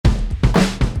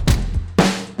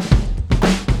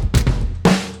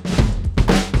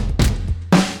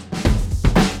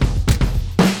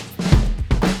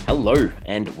Hello,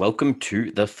 and welcome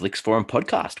to the Flix Forum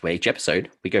podcast, where each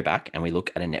episode we go back and we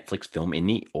look at a Netflix film in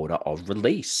the order of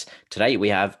release. Today we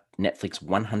have Netflix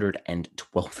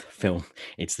 112th film.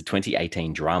 It's the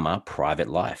 2018 drama Private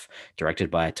Life,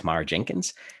 directed by Tamara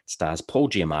Jenkins. It stars Paul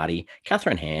Giamatti,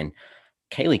 Catherine Hahn,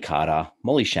 Kaylee Carter,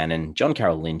 Molly Shannon, John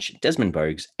Carroll Lynch, Desmond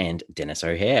Bogues, and Dennis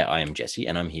O'Hare. I am Jesse,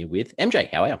 and I'm here with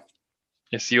MJ. How are you?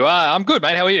 Yes, you are. I'm good,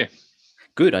 mate. How are you?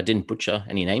 Good. I didn't butcher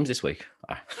any names this week.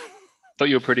 Thought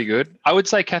you were pretty good. I would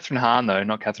say Catherine Hahn, though,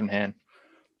 not Catherine Hahn.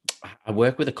 I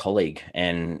work with a colleague,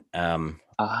 and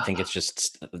I think it's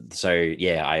just so.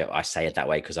 Yeah, I say it that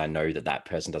way because I know that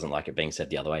person doesn't like it being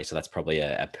said the other way. So that's probably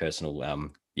a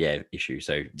personal issue.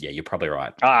 So yeah, you're probably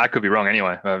right. I could be wrong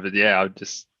anyway. But yeah, I would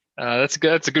just that's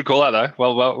good. That's a good call out though.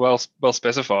 Well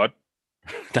specified.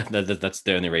 That's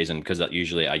the only reason, because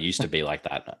usually I used to be like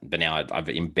that, but now I've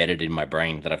embedded in my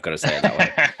brain that I've got to say it that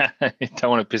way. You don't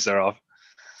want to piss her off.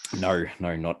 No,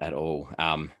 not at all.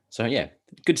 So yeah,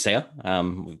 good to see her.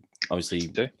 Obviously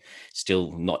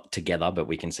still not together, but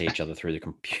we can see each other through the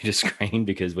computer screen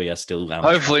because we are still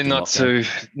hopefully not too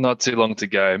long to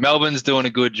go. Melbourne's doing a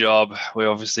good job. We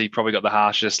obviously probably got the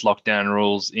harshest lockdown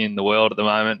rules in the world at the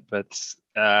moment, but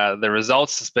the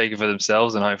results are speaking for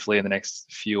themselves, and hopefully in the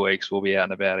next few weeks we'll be out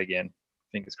and about again.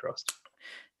 Fingers crossed.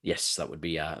 Yes, that would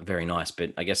be very nice.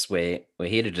 But I guess we're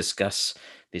here to discuss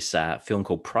this film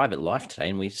called Private Life today,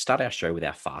 and we start our show with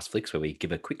our fast flicks, where we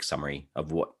give a quick summary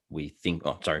of what we think.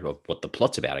 What the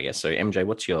plot's about, I guess. So, MJ,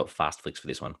 what's your fast flicks for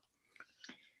this one?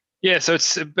 Yeah, so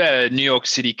it's about a New York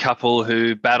City couple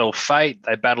who battle fate.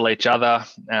 They battle each other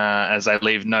as they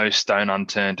leave no stone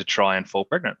unturned to try and fall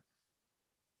pregnant.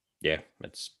 Yeah,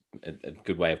 it's a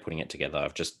good way of putting it together.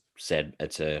 I've just said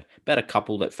it's about a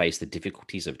couple that face the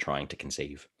difficulties of trying to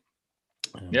conceive.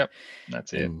 Yep,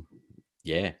 that's it.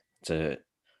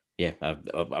 Yeah,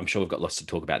 I'm sure we've got lots to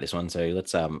talk about this one. So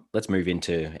let's move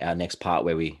into our next part,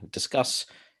 where we discuss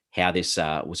how this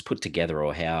was put together,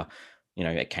 or how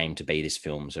it came to be, this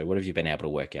film. So what have you been able to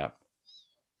work out?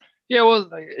 Yeah, well,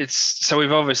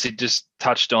 we've obviously just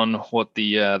touched on what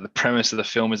the premise of the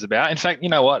film is about. In fact, you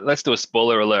know what? Let's do a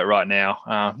spoiler alert right now.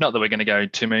 Not that we're going to go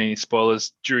too many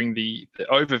spoilers during the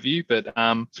overview, but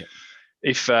Yep.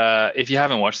 If you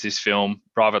haven't watched this film,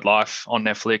 Private Life, on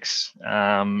Netflix,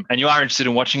 and you are interested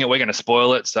in watching it, we're going to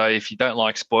spoil it. So if you don't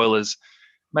like spoilers,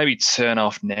 maybe turn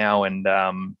off now and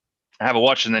have a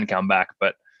watch and then come back.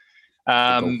 But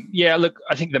yeah, look,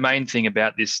 I think the main thing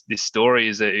about this story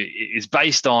is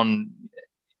based on,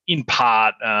 in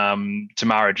part,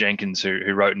 Tamara Jenkins,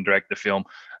 who wrote and directed the film,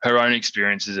 her own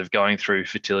experiences of going through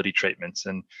fertility treatments.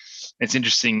 And it's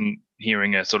interesting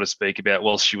hearing her sort of speak about,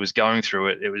 while she was going through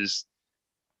it, it was,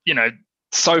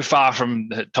 so far from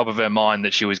the top of her mind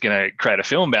that she was going to create a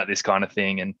film about this kind of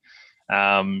thing. And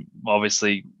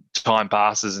obviously time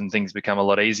passes and things become a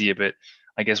lot easier, but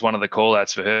I guess one of the call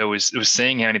outs for her was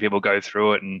seeing how many people go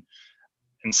through it, and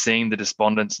seeing the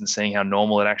despondence, and seeing how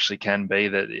normal it actually can be.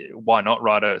 That why not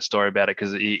write a story about it,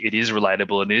 because it is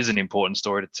relatable and it is an important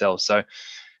story to tell. So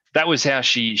that was how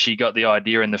she got the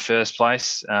idea in the first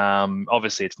place.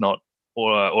 Obviously it's not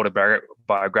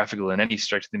autobiographical in any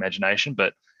stretch of the imagination,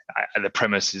 but the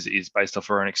premise is based off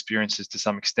her own experiences to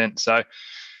some extent. So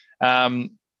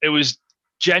it was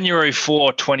January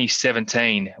 4,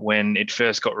 2017, when it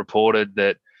first got reported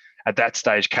that at that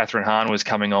stage Catherine Hahn was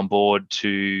coming on board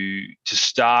to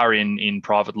star in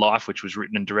Private Life, which was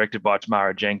written and directed by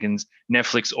Tamara Jenkins.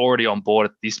 Netflix already on board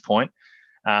at this point.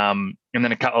 And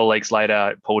then a couple of weeks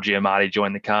later, Paul Giamatti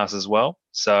joined the cast as well.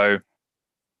 So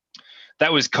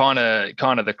that was kind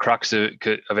of the crux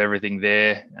of everything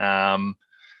there.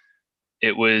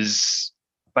 It was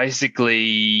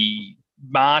basically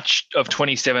March of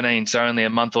 2017, so only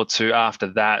a month or two after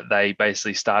that, they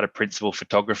basically started principal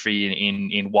photography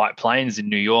in White Plains in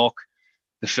New York.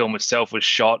 The film itself was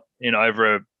shot in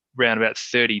over around about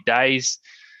 30 days.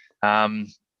 I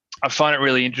find it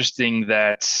really interesting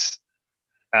that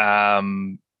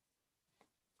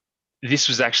this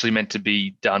was actually meant to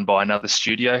be done by another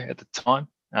studio at the time,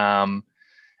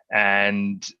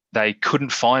 and they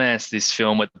couldn't finance this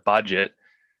film with the budget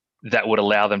that would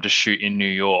allow them to shoot in New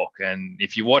York. And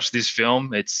if you watch this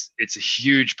film, it's a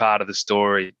huge part of the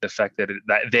story, the fact that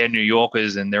they're New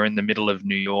Yorkers and they're in the middle of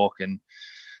New York, and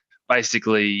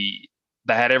basically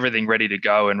they had everything ready to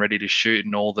go and ready to shoot,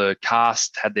 and all the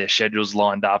cast had their schedules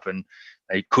lined up, and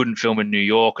they couldn't film in New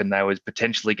York, and they was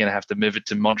potentially going to have to move it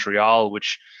to Montreal,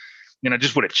 which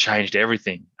just would have changed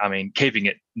everything. I mean, keeping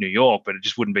it New York, but it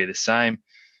just wouldn't be the same.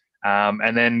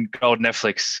 And then Gold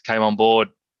Netflix came on board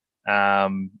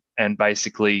and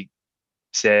basically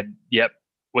said, yep,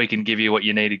 we can give you what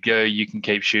you need to go. You can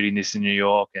keep shooting this in New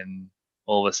York. And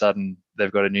all of a sudden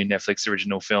they've got a new Netflix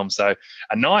original film. So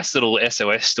a nice little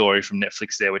SOS story from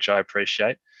Netflix there, which I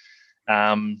appreciate.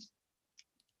 Um,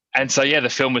 and so, yeah, the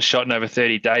film was shot in over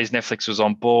 30 days. Netflix was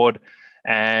on board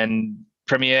and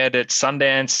premiered at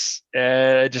Sundance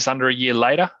just under a year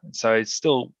later. So it's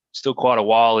still quite a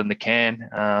while in the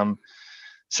can.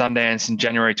 Sundance in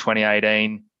January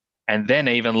 2018, and then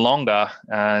even longer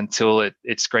until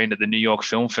it screened at the New York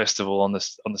Film Festival on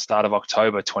the start of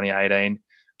October 2018,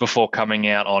 before coming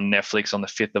out on Netflix on the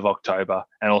 5th of October,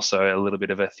 and also a little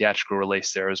bit of a theatrical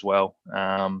release there as well.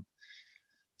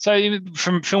 So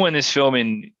from filming this film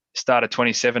in start of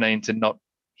 2017 to not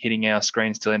hitting our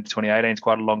screens till end of 2018 is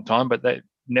quite a long time. But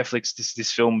Netflix,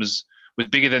 this film was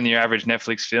bigger than the average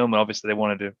Netflix film, and obviously they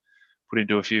wanted to put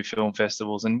into a few film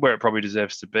festivals and where it probably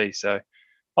deserves to be. So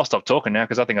I'll stop talking now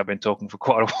because I think I've been talking for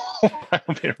quite a while.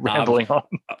 I've been rambling on.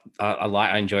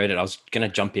 I enjoyed it. I was going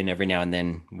to jump in every now and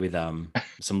then with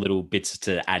some little bits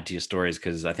to add to your stories,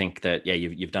 because I think that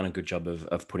you've done a good job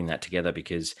of putting that together.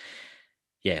 Because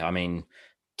I mean,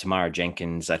 Tamara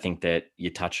Jenkins, I think that you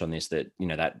touched on this, that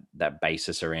that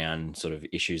basis around sort of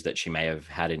issues that she may have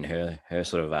had in her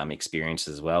sort of experience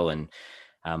as well. And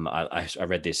I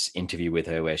read this interview with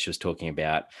her where she was talking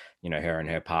about, her and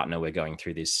her partner were going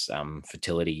through this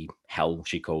fertility hell,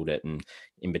 she called it. And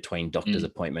in between doctor's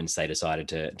appointments, they decided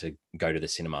to go to the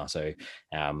cinema. So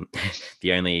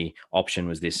the only option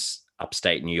was this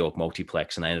upstate New York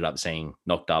multiplex, and they ended up seeing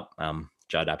Knocked Up,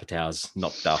 Judd Apatow's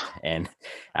Knocked Up. And,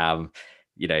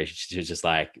 she was just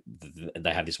like,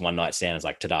 they have this one night stand. It's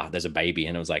like, ta-da, there's a baby.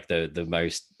 And it was like the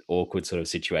most awkward sort of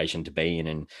situation to be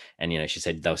in. And she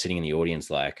said they were sitting in the audience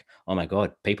like, oh my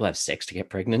God, people have sex to get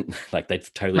pregnant. Like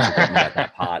they've totally forgotten about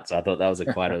that part. So I thought that was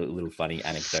quite a little funny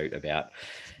anecdote about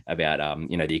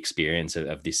the experience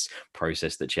of this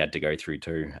process that she had to go through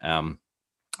too. And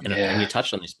you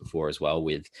touched on this before as well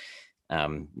with,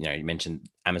 you mentioned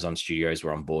Amazon Studios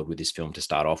were on board with this film to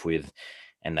start off with,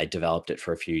 and they developed it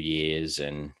for a few years.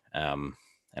 And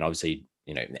obviously,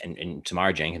 and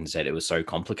Tamara Jenkins said it was so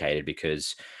complicated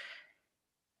because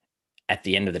at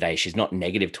the end of the day, she's not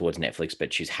negative towards Netflix,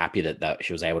 but she's happy that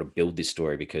she was able to build this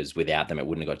story, because without them, it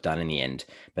wouldn't have got done in the end.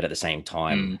 But at the same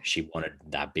time, she wanted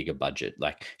that bigger budget.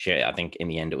 Like I think in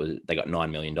the end, they got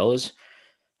 $9 million,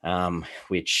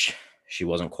 which she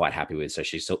wasn't quite happy with. So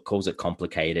she still calls it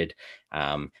complicated,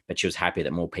 but she was happy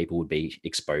that more people would be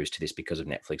exposed to this because of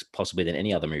Netflix, possibly than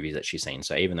any other movies that she's seen.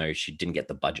 So even though she didn't get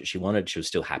the budget she wanted, she was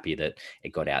still happy that it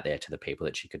got out there to the people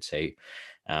that she could see.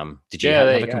 Did you have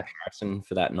a comparison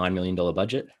for that $9 million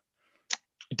budget?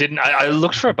 I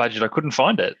looked for a budget. I couldn't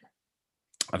find it.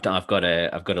 I've got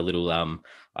a little,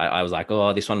 I was like,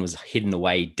 oh, this one was hidden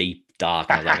away deep, dark.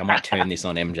 And I was like, I might turn this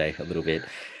on MJ a little bit.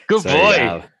 Good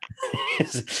boy.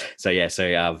 So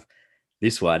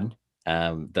this one,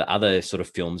 the other sort of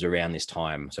films around this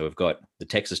time. So we've got the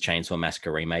Texas Chainsaw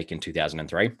Massacre remake in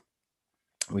 2003.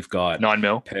 We've got 9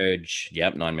 mil. Purge.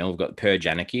 Yep, 9 mil. We've got Purge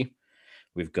Anarchy.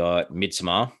 We've got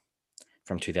Midsommar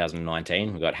from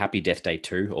 2019. We've got Happy Death Day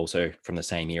 2, also from the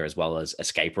same year, as well as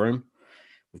Escape Room.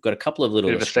 We've got a couple of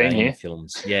little Australian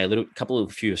films. Yeah, a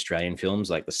few Australian films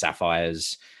like The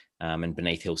Sapphires and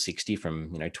Beneath Hill 60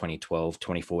 from 2012,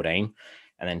 2014.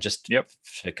 And then just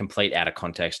to complete out of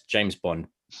context, James Bond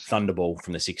Thunderball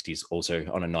from the 60s, also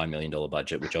on a $9 million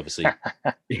budget, which obviously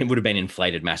it would have been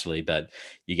inflated massively, but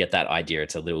you get that idea.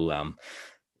 It's a little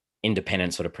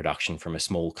independent sort of production from a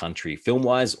small country,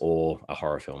 film-wise, or a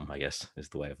horror film, I guess, is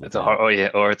the way of looking at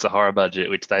it. Or it's a horror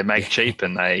budget, which they make cheap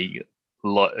and they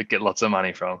get lots of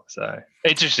money from. So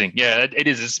interesting. Yeah, it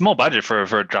is a small budget for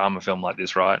a drama film like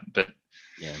this, right? But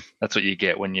that's what you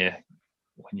get when you're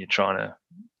trying to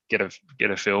get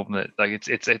a film that, like,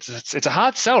 it's a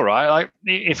hard sell, right? Like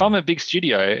if I'm a big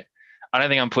studio, I don't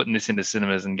think I'm putting this into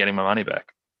cinemas and getting my money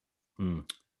back.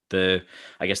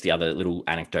 I guess the other little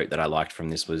anecdote that I liked from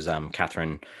this was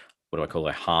Catherine, what do I call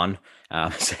her, Hahn,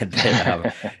 said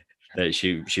that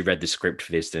she read the script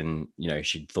for this, and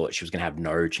she thought she was going to have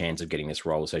no chance of getting this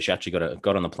role. So she actually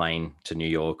got on the plane to New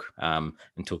York and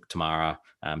took Tamara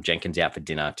Jenkins out for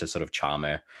dinner to sort of charm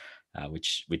her.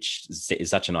 Which is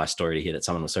such a nice story to hear, that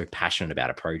someone was so passionate about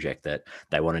a project that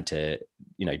they wanted to,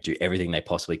 do everything they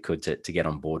possibly could to get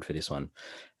on board for this one.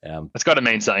 It's got to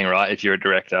mean something, right? If you're a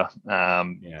director,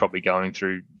 probably going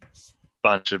through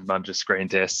bunch of screen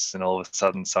tests, and all of a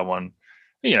sudden someone,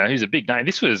 who's a big name.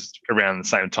 This was around the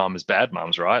same time as Bad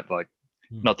Mums, right? Like,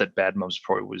 not that Bad Mums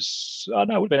probably was. Oh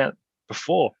no, it would have been out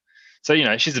before. So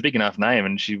she's a big enough name,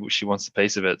 and she wants a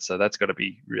piece of it. So that's got to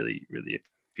be really, really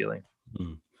appealing.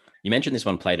 You mentioned this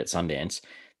one played at Sundance.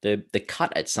 The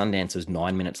cut at Sundance was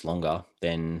 9 minutes longer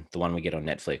than the one we get on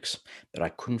Netflix, but I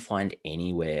couldn't find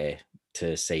anywhere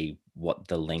to see what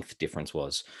the length difference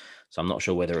was. So I'm not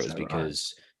sure whether it Is was that right?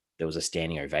 because there was a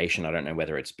standing ovation. I don't know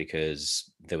whether it's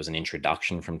because there was an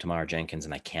introduction from Tamara Jenkins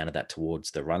and they counted that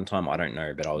towards the runtime. I don't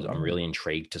know, but I'm really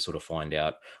intrigued to sort of find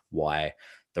out why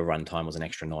the runtime was an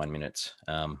extra 9 minutes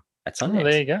at Oh, there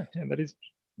Sundance. you go. Yeah, that is.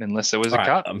 Unless there was All a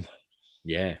right. cut.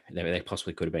 Yeah, they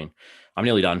possibly could have been. I'm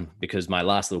nearly done because my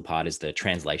last little part is the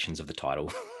translations of the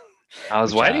title, I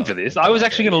was waiting for this. which I I was love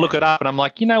actually going to look yeah. it up, and I'm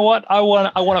like, you know what? I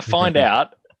want to find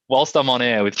out whilst I'm on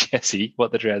air with Jesse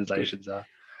what the Good. translations are.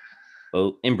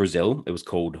 Well, in Brazil, it was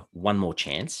called One More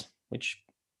Chance, which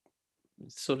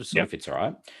sort of Yep, fits all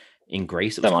right. In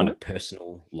Greece, it was don't mind it. called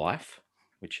Personal Life,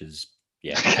 which is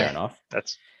fair Okay, enough.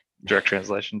 that's direct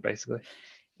translation, basically.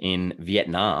 In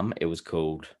Vietnam, it was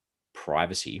called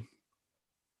Privacy,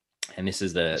 and this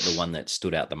is the one that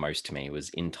stood out the most to me. Was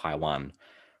in Taiwan,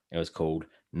 it was called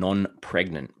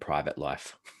Non-Pregnant Private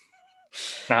Life.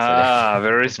 So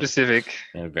Very specific.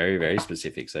 very very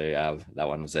specific. So that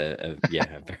one was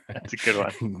That's a good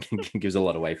one. gives a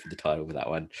lot away for the title for that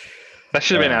one. That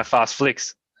should have been our fast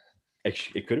flicks.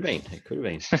 It could have been. It could have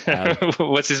been.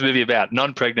 What's this movie about?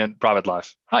 Non-pregnant private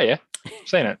life. Oh yeah,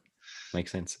 seen it.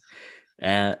 Makes sense.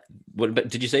 But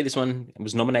did you see this one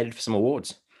was nominated for some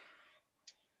awards?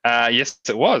 Yes,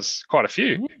 it was quite a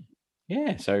few.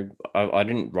 Yeah. So I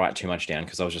didn't write too much down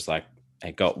because I was just like, I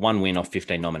got one win off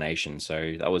 15 nominations.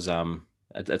 So that was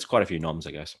that's quite a few noms,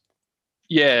 I guess.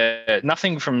 Yeah,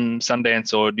 nothing from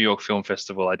Sundance or New York Film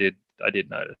Festival. I did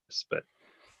notice, but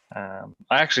I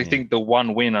actually think the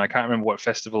one win. I can't remember what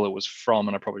festival it was from,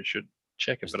 and I probably should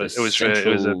check it. But it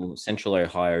was Central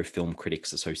Ohio Film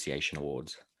Critics Association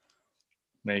Awards.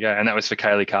 There you go, and that was for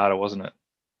Kaylee Carter, wasn't it?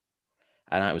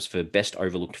 And it was for Best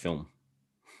Overlooked Film.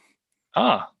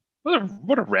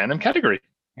 What a random category.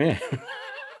 Yeah.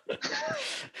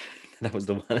 That was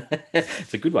the one.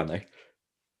 It's a good one though.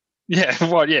 Yeah,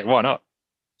 why not?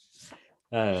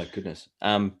 Oh goodness.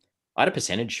 I had a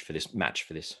percentage for this match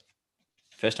for this.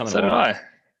 First time in So a while. did I.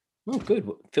 Oh, good.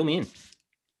 Fill me in.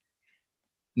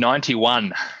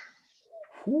 91.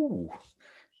 Ooh.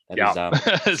 Yeah,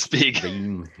 it's big.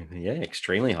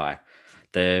 Extremely high.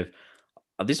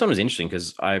 This one was interesting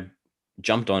because I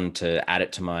jumped on to add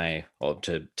it to my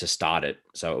to start it,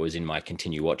 so it was in my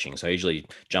continue watching. So I usually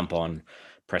jump on,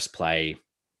 press play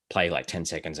like 10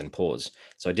 seconds and pause.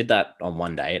 So I did that on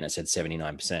one day and it said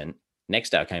 79%.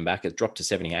 Next day I came back, it dropped to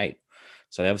 78.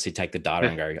 So they obviously take the data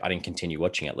and go, I didn't continue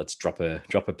watching it. Let's drop a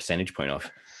percentage point off.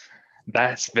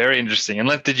 That's very interesting.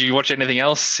 And did you watch anything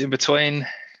else in between?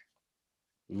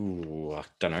 Ooh, I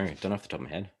don't know. Don't off the top of my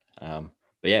head.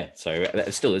 But yeah, so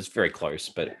it's very close,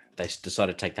 but they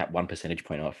decided to take that 1 percentage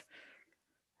point off.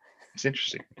 It's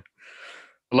interesting.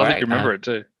 I love that you remember it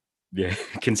too. Yeah.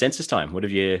 Consensus time. What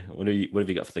have you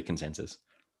got for the consensus?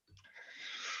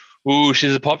 Ooh,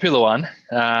 she's a popular one.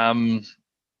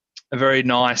 A very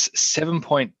nice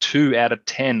 7.2 out of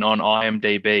 10 on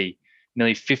IMDb.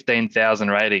 Nearly 15,000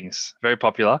 ratings. Very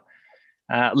popular.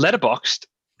 Letterboxd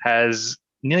has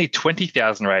nearly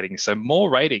 20,000 ratings, so more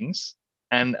ratings,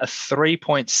 and a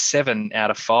 3.7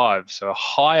 out of 5, so a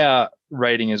higher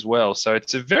rating as well. So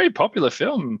it's a very popular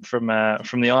film from the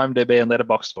IMDb and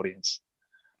Letterboxd audience.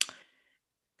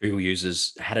 Google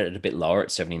users had it a bit lower at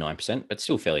 79%, but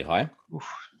still fairly high.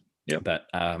 Yeah. But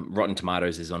Rotten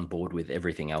Tomatoes is on board with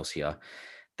everything else here.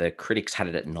 The critics had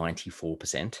it at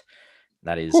 94%.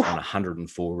 That is on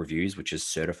 104 reviews, which is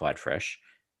certified fresh.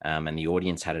 And the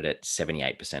audience had it at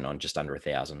 78% on just under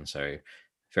 1,000. So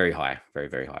very high, very,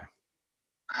 very high.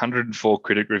 104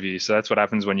 critic reviews. So that's what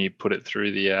happens when you put it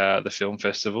through the film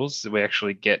festivals. We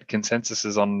actually get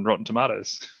consensuses on Rotten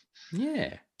Tomatoes.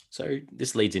 Yeah. So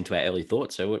this leads into our early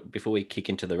thoughts. So before we kick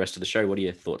into the rest of the show, what are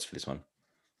your thoughts for this one?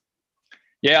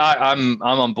 Yeah, I'm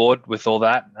on board with all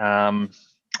that.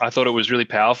 I thought it was really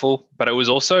powerful, but it was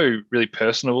also really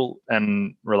personal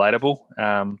and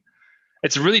relatable.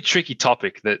 It's a really tricky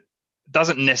topic that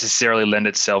doesn't necessarily lend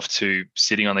itself to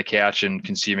sitting on the couch and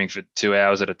consuming for 2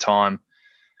 hours at a time.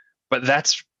 But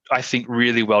that's, I think,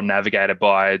 really well navigated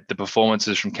by the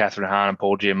performances from Catherine Hahn and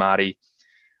Paul Giamatti.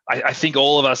 I think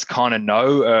all of us kind of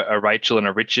know a Rachel and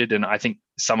a Richard, and I think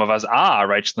some of us are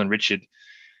Rachel and Richard.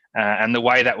 And the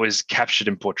way that was captured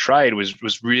and portrayed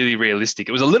was really realistic.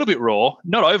 It was a little bit raw,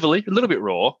 not overly, a little bit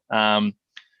raw.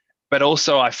 But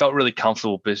also I felt really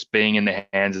comfortable just being in the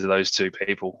hands of those two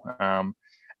people. And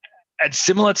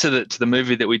similar to the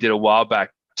movie that we did a while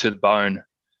back, To the Bone,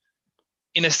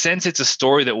 in a sense, it's a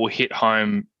story that will hit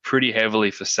home pretty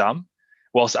heavily for some,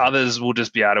 whilst others will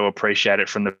just be able to appreciate it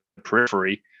from the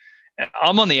periphery. And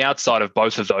I'm on the outside of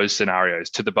both of those scenarios,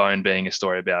 To the Bone being a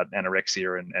story about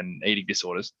anorexia and eating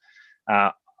disorders.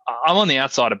 I'm on the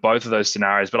outside of both of those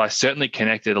scenarios, but I certainly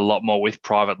connected a lot more with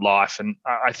Private Life. And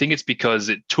I think it's because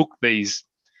it took these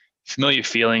familiar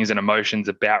feelings and emotions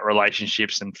about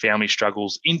relationships and family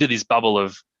struggles into this bubble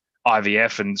of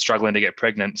IVF and struggling to get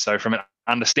pregnant. So from an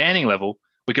understanding level,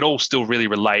 we could all still really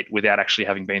relate without actually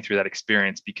having been through that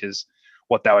experience, because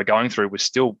what they were going through was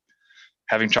still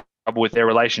having trouble with their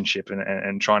relationship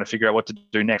and trying to figure out what to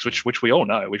do next, which we all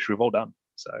know, which we've all done.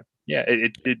 So yeah,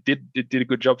 it did a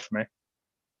good job for me.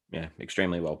 Yeah,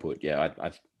 extremely well put. Yeah,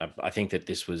 I think that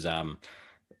this was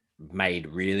made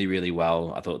really, really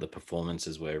well. I thought the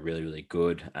performances were really, really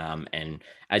good. And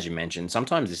as you mentioned,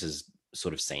 sometimes this is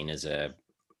sort of seen as a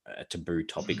taboo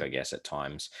topic, I guess, at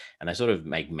times, and they sort of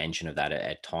make mention of that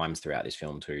at times throughout this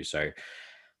film too. So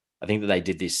I think that they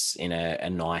did this in a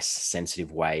nice,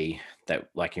 sensitive way that,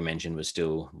 like you mentioned, was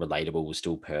still relatable, was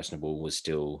still personable, was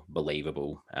still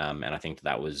believable. And I think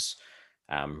that was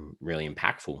really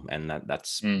impactful. And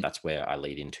that's where I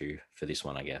lead into for this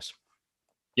one, I guess.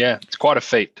 Yeah, it's quite a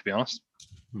feat, to be honest.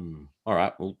 All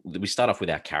right. Well, we start off with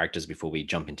our characters before we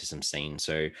jump into some scenes.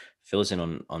 So fill us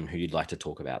in on who you'd like to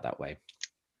talk about that way.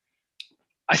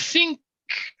 I think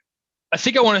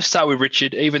I want to start with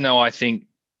Richard, even though I think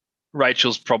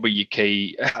Rachel's probably your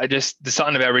key. There's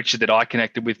something about Richard that I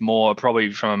connected with more,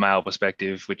 probably from a male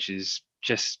perspective, which is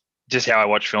just how I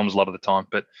watch films a lot of the time.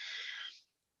 But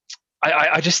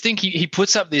I just think he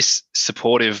puts up this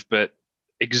supportive but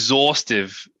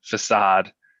exhaustive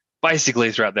facade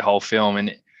basically throughout the whole film.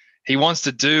 And he wants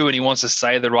to do and he wants to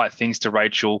say the right things to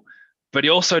Rachel, but he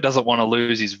also doesn't want to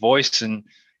lose his voice. And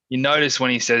you notice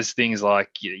when he says things like,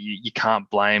 you can't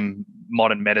blame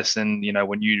modern medicine,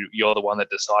 when you're the one that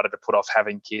decided to put off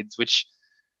having kids, which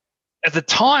at the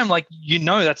time, like,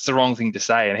 that's the wrong thing to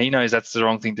say. And he knows that's the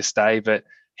wrong thing to say, but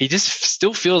he just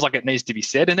still feels like it needs to be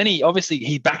said. And then he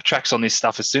backtracks on this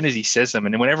stuff as soon as he says them.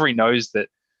 And then whenever he knows that,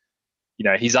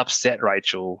 he's upset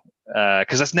Rachel,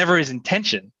 because that's never his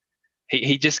intention.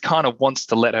 He just kind of wants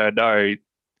to let her know,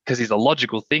 because he's a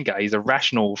logical thinker. He's a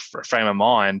rational frame of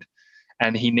mind.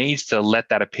 And he needs to let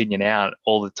that opinion out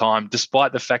all the time,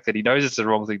 despite the fact that he knows it's the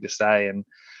wrong thing to say. And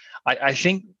I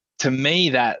think, to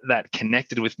me, that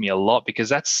connected with me a lot, because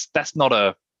that's not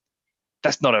a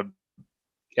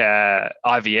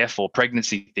IVF or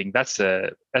pregnancy thing. That's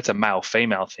a male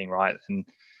female thing, right? And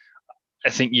I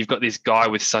think you've got this guy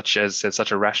with such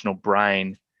a rational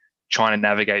brain trying to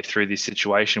navigate through this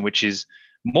situation, which is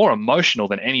more emotional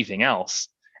than anything else.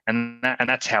 And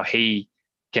that's how he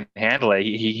can handle it.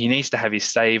 He needs to have his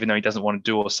say, even though he doesn't want to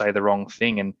do or say the wrong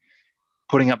thing. And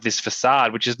putting up this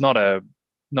facade, which is not a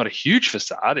huge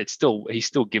facade, he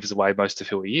still gives away most of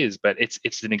who he is, but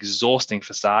it's an exhausting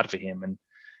facade for him, and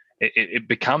it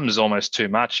becomes almost too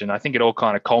much. And I think it all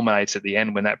kind of culminates at the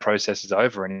end when that process is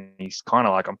over, and he's kind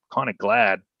of like, I'm kind of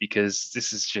glad, because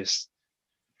this is just.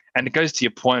 And it goes to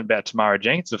your point about Tamara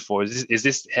Jenkins before. Is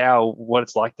this what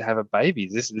it's like to have a baby?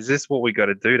 Is this what we got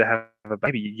to do to have a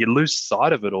baby? You lose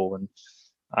sight of it all. And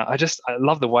I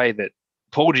love the way that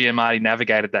Paul Giamatti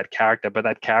navigated that character, but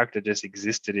that character just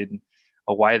existed in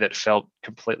a way that felt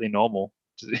completely normal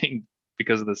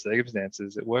because of the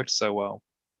circumstances. It worked so well.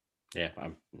 Yeah,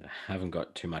 I haven't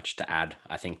got too much to add.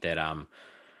 I think that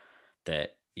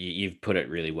that you've put it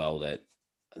really well, that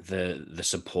the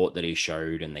support that he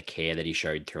showed and the care that he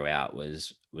showed throughout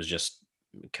was just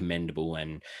commendable.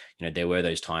 And there were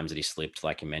those times that he slipped,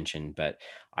 like you mentioned, but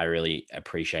I really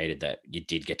appreciated that you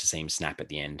did get to see him snap at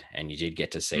the end, and you did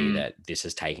get to see that this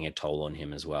is taking a toll on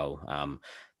him as well.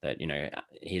 That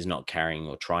he's not carrying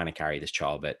or trying to carry this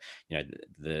child, but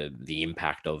the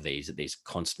impact of these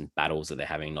constant battles that they're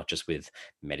having, not just with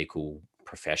medical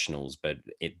professionals, but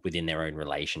within their own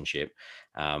relationship.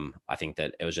 I think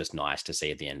that it was just nice to see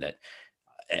at the end that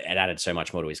it added so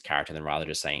much more to his character than rather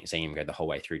just seeing him go the whole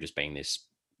way through just being this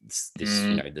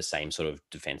the same sort of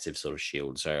defensive sort of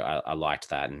shield. So I liked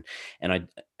that, and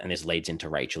this leads into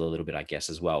Rachel a little bit, I guess,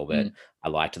 as well. But I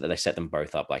liked that they set them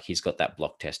both up. Like, he's got that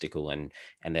blocked testicle, and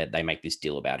that they make this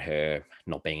deal about her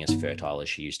not being as fertile as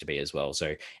she used to be as well.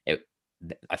 So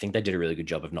I think they did a really good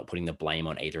job of not putting the blame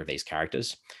on either of these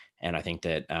characters. And I think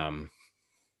that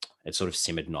it sort of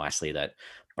simmered nicely that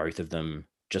both of them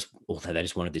they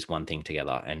just wanted this one thing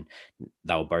together, and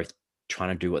they were both trying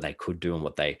to do what they could do and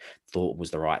what they thought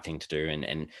was the right thing to do.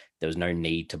 And there was no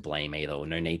need to blame either, or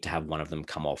no need to have one of them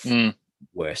come off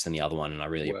worse than the other one. And I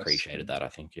really appreciated that. I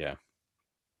think, yeah.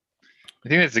 I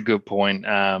think that's a good point.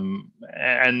 And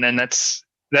that's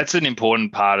an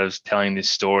important part of telling this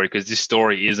story, because this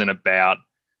story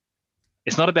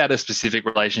it's not about a specific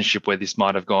relationship where this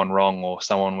might have gone wrong or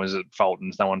someone was at fault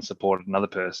and someone supported another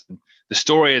person. The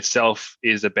story itself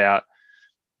is about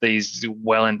this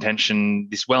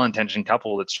well-intentioned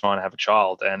couple that's trying to have a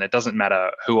child, and it doesn't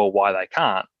matter who or why they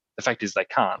can't. The fact is they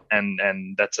can't,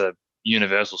 and that's a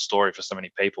universal story for so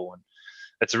many people, and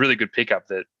it's a really good pickup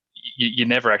that you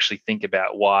never actually think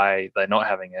about why they're not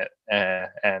having it,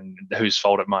 and whose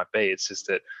fault it might be. It's just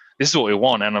that this is what we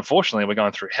want, and unfortunately, we're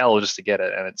going through hell just to get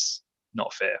it, and it's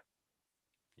not fair.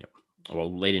 Yep.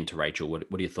 Well, lead into Rachel. What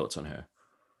are your thoughts on her?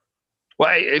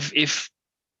 Well,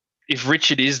 if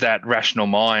Richard is that rational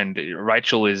mind,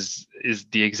 Rachel is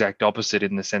the exact opposite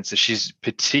in the sense that she's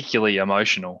particularly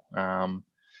emotional,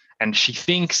 and she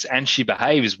thinks and she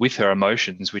behaves with her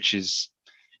emotions, which is,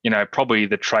 probably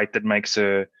the trait that makes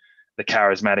her the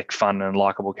charismatic, fun, and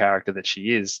likable character that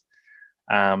she is.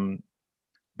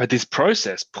 But this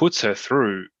process puts her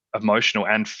through emotional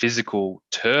and physical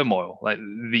turmoil, like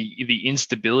the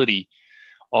instability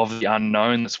of the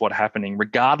unknown that's what happening,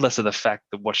 regardless of the fact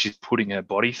that what she's putting her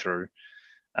body through.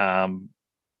 Um,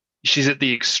 she's at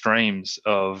the extremes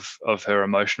of her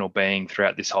emotional being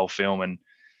throughout this whole film,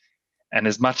 and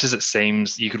as much as it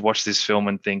seems you could watch this film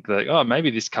and think like, oh,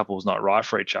 maybe this couple's not right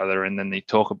for each other, and then they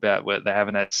talk about where they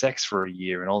haven't had sex for a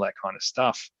year and all that kind of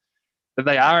stuff, but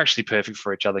they are actually perfect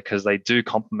for each other because they do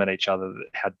complement each other,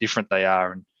 how different they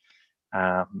are. And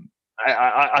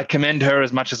I commend her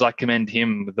as much as I commend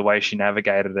him with the way she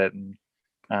navigated it. And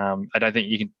I don't think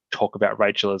you can talk about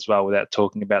Rachel as well without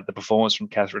talking about the performance from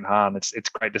Catherine Hahn. It's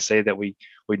great to see that we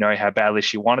know how badly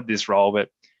she wanted this role, but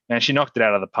man, she knocked it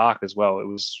out of the park as well. It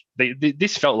was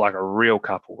this felt like a real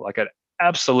couple, like an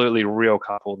absolutely real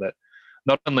couple that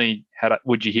not only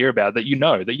would you hear about, that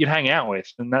that you'd hang out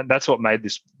with, and that's what made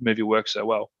this movie work so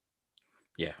well.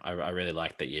 Yeah, I really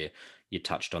like that you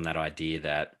touched on that idea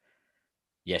that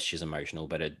yes, she's emotional,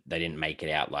 but they didn't make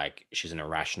it out like she's an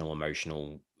irrational,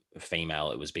 emotional female.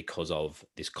 It was because of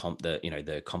this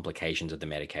the complications of the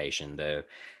medication, the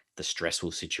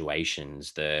stressful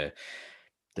situations, the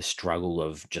struggle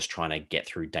of just trying to get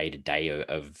through day to day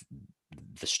of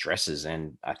the stresses.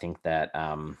 And I think that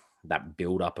that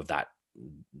build up of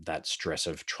that stress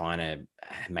of trying to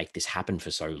make this happen for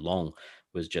so long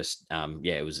was just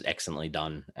it was excellently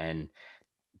done. And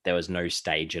there was no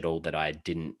stage at all that I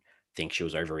didn't think she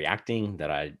was overreacting, that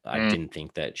I didn't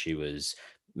think that she was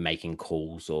making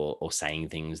calls or saying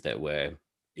things that were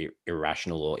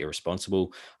irrational or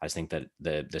irresponsible. I just think that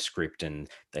the script and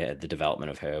the development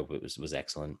of her was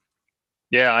excellent.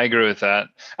 Yeah, I agree with that.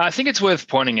 I think it's worth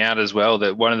pointing out as well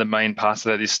that one of the main parts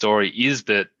of this story is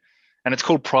that, and it's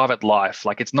called private life.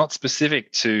 Like, it's not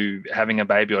specific to having a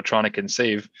baby or trying to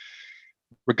conceive.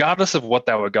 Regardless of what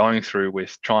they were going through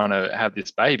with trying to have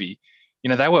this baby,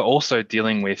 they were also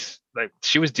dealing with, like,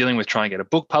 she was dealing with trying to get a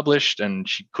book published, and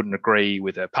she couldn't agree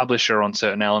with her publisher on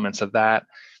certain elements of that.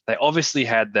 They obviously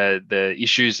had the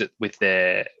issues with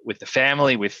the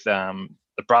family, with the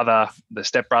brother, the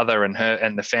stepbrother, and her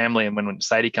and the family, and when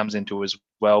Sadie comes into it as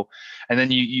well. And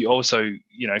then you also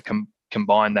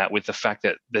combine that with the fact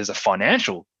that there's a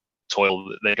financial toil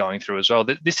that they're going through as well.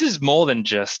 This is more than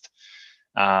just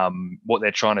what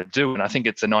they're trying to do, and I think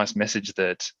it's a nice message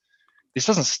that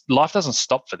life doesn't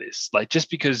stop for this. Like, just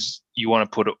because you want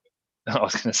to put I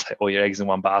was going to say all your eggs in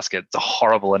one basket. It's a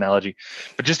horrible analogy,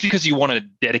 but just because you want to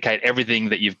dedicate everything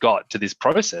that you've got to this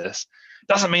process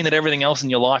doesn't mean that everything else in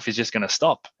your life is just going to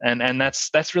stop. And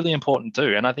that's really important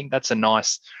too. And I think that's a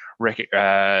nicely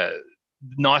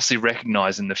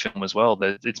recognized in the film as well,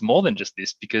 that it's more than just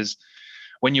this, because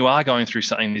when you are going through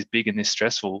something this big and this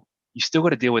stressful, you still got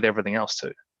to deal with everything else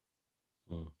too.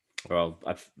 Well,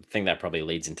 I think that probably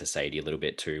leads into Sadie a little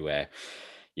bit too, where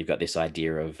you've got this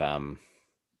idea of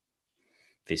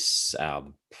this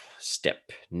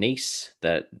step niece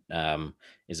that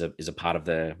is a part of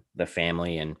the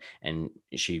family, and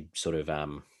she sort of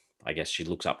I guess she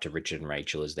looks up to Richard and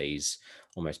Rachel as these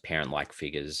almost parent-like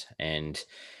figures, and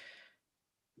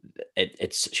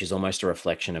she's almost a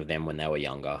reflection of them when they were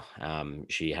younger.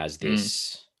 She has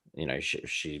this,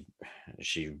 she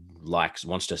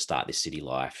wants to start this city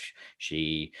life.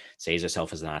 She sees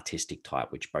herself as an artistic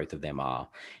type, which both of them are,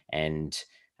 and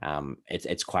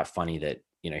it's quite funny that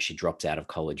she drops out of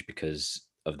college because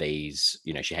of these,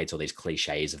 she hates all these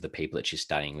cliches of the people that she's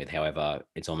studying with. However,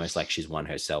 it's almost like she's one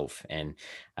herself, and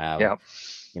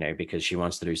because she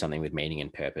wants to do something with meaning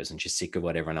and purpose, and she's sick of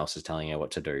what everyone else is telling her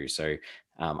what to do. So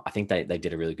I think they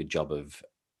did a really good job of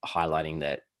highlighting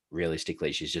that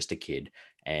realistically she's just a kid,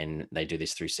 and they do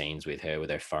this through scenes with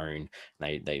her phone.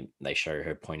 They show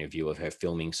her point of view of her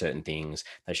filming certain things.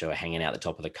 They show her hanging out the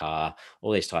top of the car,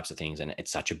 all these types of things. And it's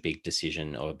such a big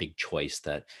decision or a big choice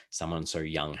that someone so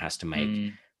young has to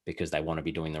make because they want to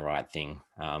be doing the right thing.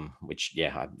 Which,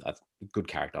 good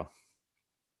character.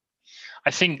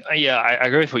 I think, yeah, I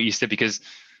agree with what you said, because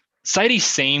Sadie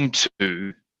seemed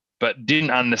to, but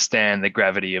didn't understand the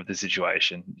gravity of the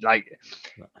situation. Like,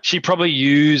 she probably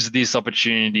used this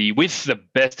opportunity with the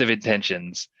best of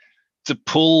intentions to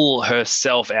pull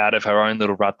herself out of her own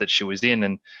little rut that she was in.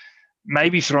 And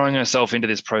maybe throwing herself into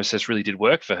this process really did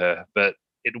work for her, but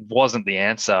it wasn't the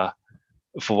answer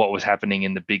for what was happening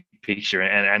in the big picture.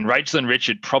 And Rachel and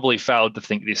Richard probably failed to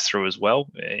think this through as well,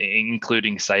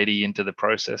 including Sadie into the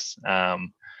process. But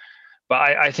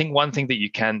I think one thing that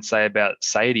you can say about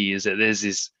Sadie is that there's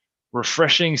this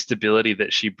refreshing stability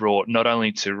that she brought not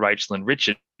only to Rachel and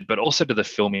Richard, but also to the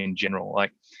film in general.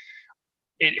 Like,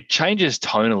 it changes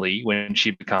tonally when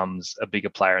she becomes a bigger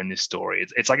player in this story.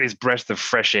 It's like this breath of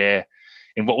fresh air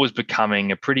in what was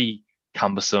becoming a pretty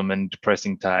cumbersome and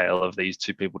depressing tale of these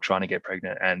two people trying to get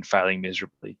pregnant and failing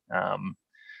miserably.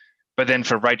 But then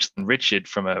for Rachel and Richard,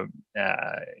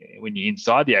 when you're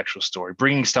inside the actual story,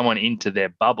 bringing someone into their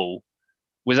bubble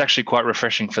was actually quite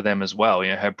refreshing for them as well.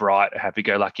 You know, her bright,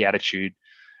 happy-go-lucky attitude,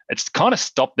 it's kind of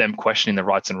stopped them questioning the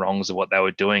rights and wrongs of what they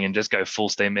were doing and just go full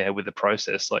steam ahead with the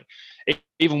process. Like,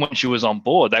 even when she was on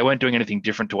board, they weren't doing anything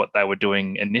different to what they were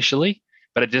doing initially,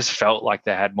 but it just felt like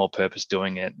they had more purpose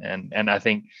doing it. And I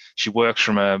think she works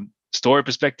from a story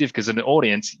perspective, because in the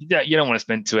audience, you don't want to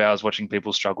spend 2 hours watching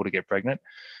people struggle to get pregnant.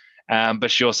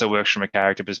 But she also works from a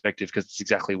character perspective, because it's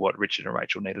exactly what Richard and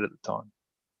Rachel needed at the time.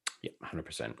 Yeah,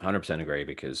 100% agree,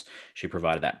 because she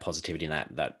provided that positivity and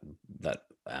that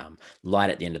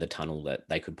light at the end of the tunnel that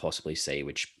they could possibly see,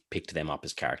 which picked them up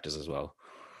as characters as well.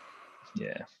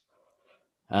 Yeah.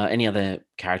 Any other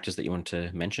characters that you want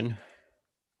to mention?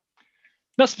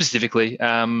 Not specifically.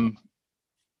 No,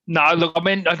 look, I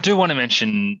mean, I do want to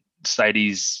mention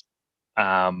Sadie's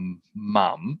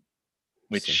mum,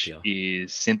 which Cynthia.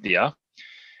 is Cynthia.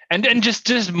 And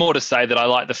just more to say that I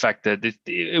like the fact that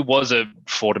it was a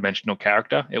 4-dimensional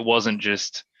character. It wasn't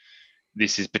just,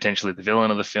 this is potentially the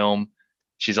villain of the film.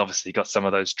 She's obviously got some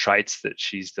of those traits that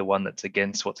she's the one that's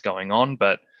against what's going on,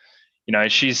 but you know,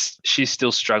 she's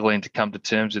still struggling to come to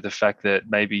terms with the fact that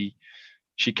maybe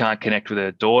she can't connect with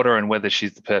her daughter, and whether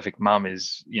she's the perfect mum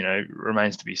is, you know,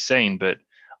 remains to be seen. But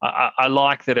I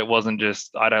like that it wasn't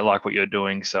just, I don't like what you're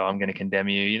doing, so I'm going to condemn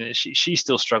you. You know, she's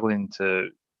still struggling to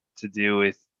deal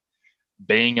with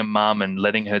being a mum and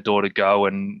letting her daughter go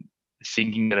and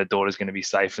thinking that her daughter's going to be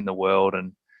safe in the world.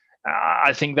 And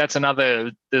I think there's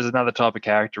another type of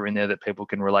character in there that people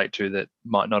can relate to that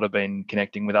might not have been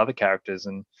connecting with other characters.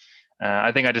 And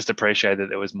I think I just appreciate that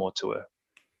there was more to her.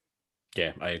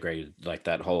 Yeah, I agree. Like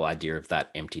that whole idea of that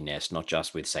empty nest, not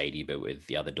just with Sadie, but with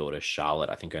the other daughter,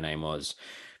 Charlotte, I think her name was,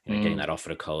 you know, getting that offer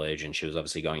to college. And she was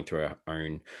obviously going through her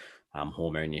own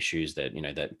hormone issues that, you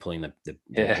know, that pulling the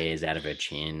hairs out of her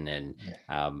chin. And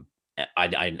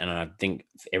I think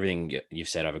everything you've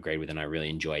said, I've agreed with. And I really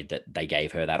enjoyed that they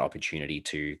gave her that opportunity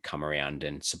to come around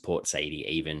and support Sadie,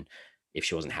 even if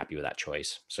she wasn't happy with that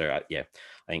choice. So yeah,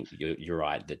 I think you're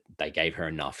right that they gave her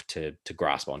enough to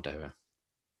grasp onto her.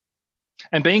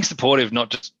 And being supportive,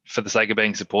 not just for the sake of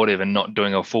being supportive and not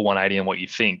doing a full 180 on what you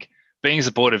think, being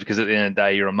supportive because at the end of the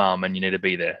day, you're a mum and you need to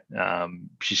be there.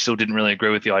 She still didn't really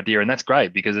agree with the idea, and that's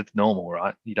great because it's normal,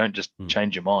 right? You don't just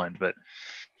change your mind, but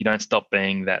you don't stop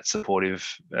being that supportive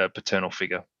paternal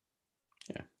figure.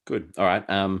 Yeah, good. All right.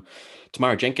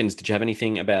 Tamara Jenkins, did you have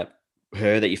anything about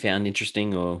her that you found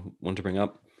interesting or want to bring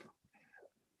up?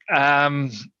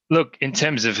 Look, in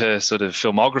terms of her sort of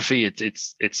filmography,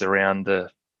 it's around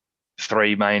the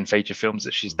 3 main feature films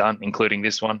that she's done, including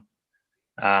this one.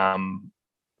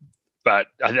 But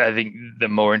I think the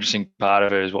more interesting part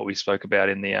of her is what we spoke about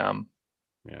in the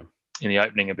in the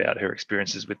opening about her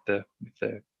experiences with the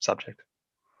subject.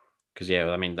 Because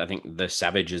I mean, I think The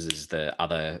Savages is the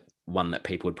other one that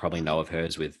people would probably know of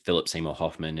hers, with Philip Seymour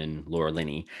Hoffman and Laura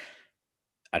Linney.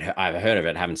 I've heard of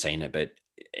it, haven't seen it, but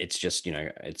it's just, you know,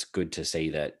 it's good to see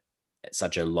that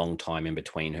such a long time in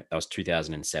between. That was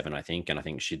 2007, I think, and I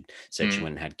think she said she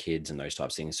went and had kids and those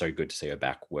types of things. So good to see her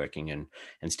back working and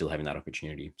still having that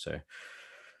opportunity. So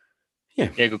yeah,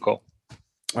 good call.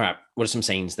 All right, what are some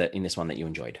scenes that in this one that you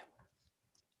enjoyed?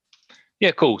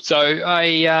 Yeah, cool. So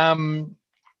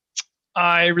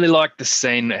I really like the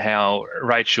scene how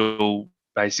Rachel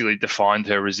basically defined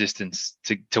her resistance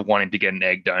to wanting to get an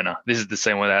egg donor. This is the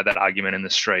scene where they had that argument in the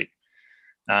street.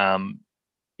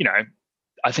 You know,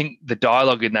 I think the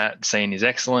dialogue in that scene is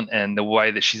excellent, and the way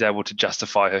that she's able to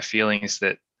justify her feelings,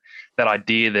 that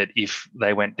idea that if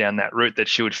they went down that route that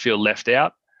she would feel left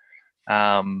out,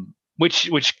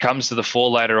 which comes to the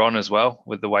fore later on as well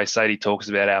with the way Sadie talks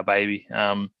about our baby.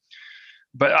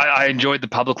 But I enjoyed the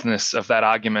publicness of that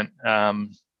argument. I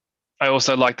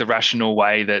also like the rational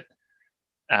way that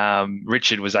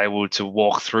Richard was able to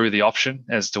walk through the option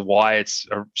as to why it's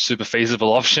a super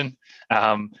feasible option.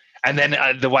 And then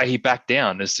the way he backed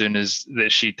down as soon as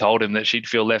that she told him that she'd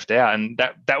feel left out. And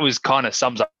that was kind of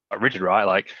sums up Richard, right?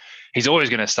 Like, he's always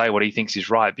going to say what he thinks is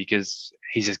right because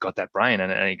he's just got that brain,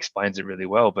 and he explains it really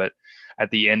well. But at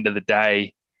the end of the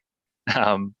day,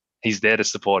 he's there to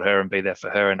support her and be there for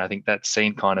her. And I think that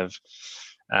scene kind of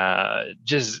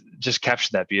just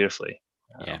captured that beautifully.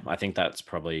 Yeah, I think that's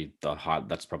probably the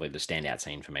standout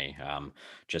scene for me.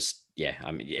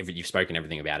 You've spoken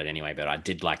everything about it anyway, but I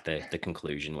did like the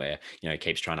conclusion where, you know, he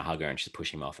keeps trying to hug her and she's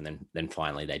pushing him off, and then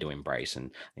finally they do embrace. And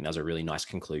I think that was a really nice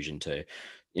conclusion to,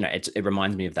 you know, it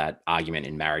reminds me of that argument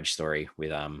in Marriage Story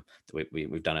with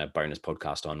we've done a bonus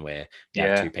podcast on, where you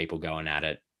have two people going at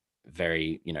it,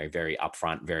 very, you know, very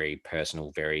upfront, very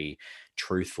personal, very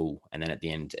truthful, and then at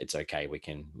the end it's okay, we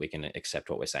can accept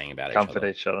what we're saying about comfort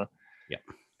each other. Yeah.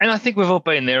 And I think we've all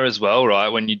been there as well, right?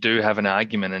 When you do have an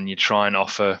argument and you try and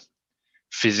offer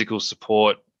physical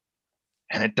support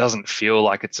and it doesn't feel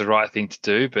like it's the right thing to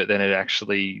do, but then it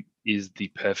actually is the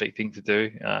perfect thing to do.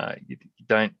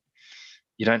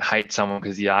 You don't hate someone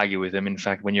because you argue with them. In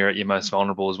fact, when you're at your most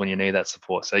vulnerable is when you need that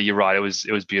support. So you're right. It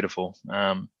was beautiful.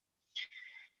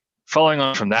 Following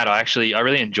on from that, I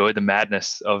really enjoyed the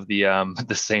madness of the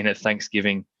scene at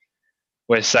Thanksgiving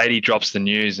where Sadie drops the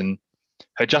news, and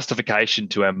her justification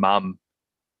to her mum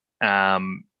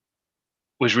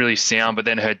was really sound, but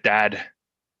then her dad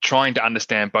trying to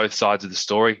understand both sides of the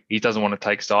story. He doesn't want to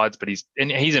take sides, but he's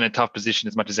in a tough position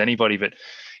as much as anybody, but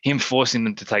him forcing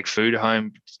them to take food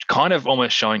home, kind of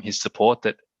almost showing his support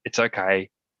that it's okay,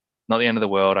 not the end of the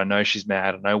world. I know she's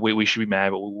mad. I know we should be mad,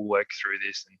 but we'll work through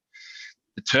this. And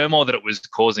the turmoil that it was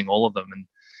causing all of them, and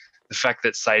the fact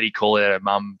that Sadie called out her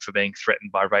mum for being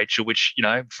threatened by Rachel, which, you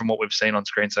know, from what we've seen on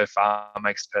screen so far,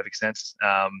 makes perfect sense.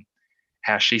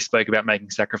 How she spoke about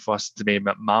making sacrifices to be a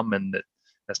mum, and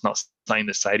that's not something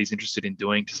that Sadie's interested in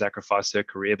doing to sacrifice her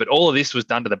career. But all of this was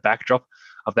done to the backdrop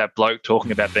of that bloke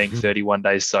talking about being 31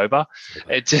 days sober.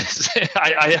 It just,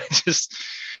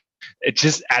 it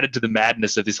just added to the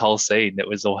madness of this whole scene that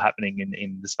was all happening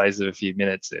in the space of a few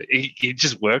minutes. It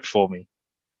just worked for me.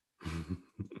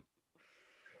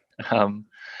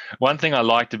 One thing I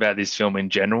liked about this film in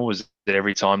general was that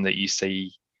every time that you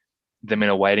see them in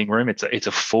a waiting room, it's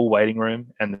a full waiting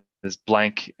room, and there's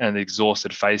blank and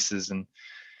exhausted faces, and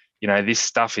you know, this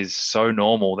stuff is so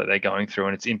normal that they're going through,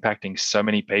 and it's impacting so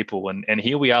many people. And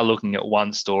here we are looking at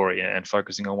one story and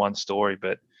focusing on one story,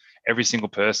 but every single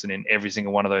person in every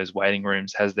single one of those waiting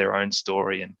rooms has their own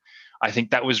story. And I think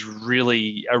that was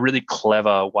really a really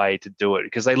clever way to do it,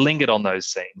 because they lingered on those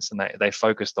scenes and they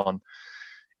focused on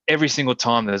every single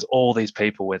time there's all these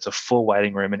people where it's a full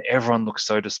waiting room and everyone looks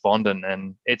so despondent,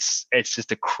 and it's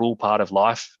just a cruel part of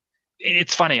life.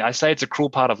 It's funny, I say it's a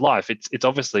cruel part of life. It's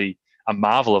obviously a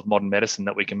marvel of modern medicine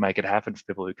that we can make it happen for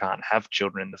people who can't have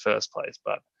children in the first place,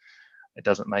 but it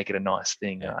doesn't make it a nice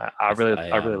thing. Yeah. I really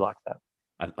like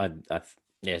that.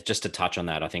 Yeah, just to touch on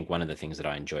that, I think one of the things that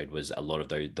I enjoyed was a lot of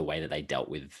the way that they dealt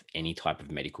with any type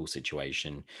of medical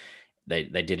situation. They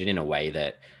did it in a way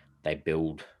that they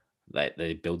build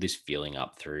this feeling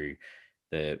up through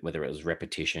whether it was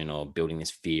repetition or building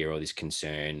this fear or this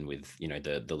concern with, you know,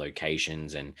 the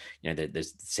locations. And, you know,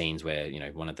 there's scenes where, you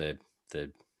know, one of the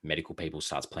medical people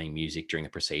starts playing music during the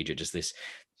procedure, just this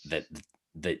that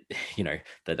you know,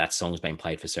 that song's been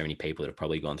played for so many people that have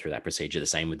probably gone through that procedure. The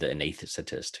same with the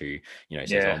anesthetist who, you know,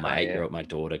 says, my 8-year-old, my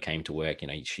daughter came to work, you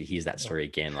know, she hears that story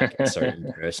again. Like, it's so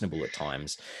impersonable at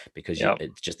times, because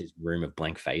it's just this room of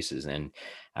blank faces. And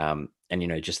you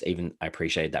know, just even I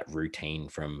appreciated that routine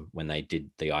from when they did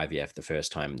the IVF the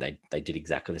first time. They did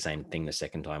exactly the same thing the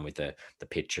second time with the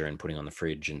picture and putting on the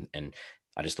fridge, and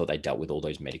I just thought they dealt with all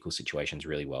those medical situations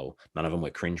really well. None of them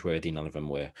were cringeworthy. None of them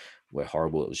were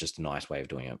horrible. It was just a nice way of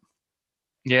doing it.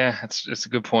 Yeah, it's a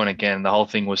good point. Again, the whole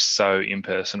thing was so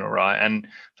impersonal, right? And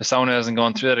for someone who hasn't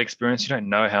gone through that experience, you don't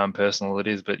know how impersonal it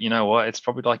is. But you know what? It's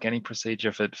probably like any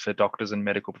procedure for doctors and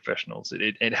medical professionals.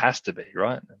 It has to be,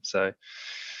 right? So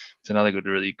it's another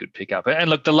really good pickup. And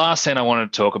look, the last scene I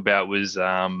wanted to talk about was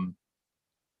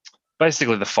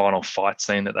basically the final fight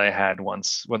scene that they had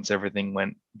once everything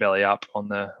went belly up on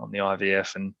the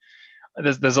IVF. And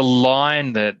there's a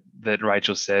line that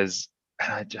Rachel says,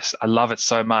 and I love it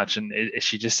so much. And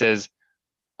she just says,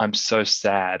 "I'm so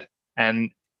sad."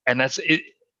 And that's it.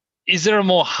 Is there a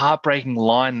more heartbreaking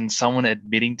line than someone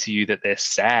admitting to you that they're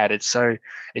sad? It's so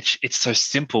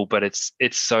simple, but it's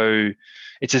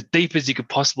as deep as you could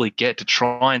possibly get to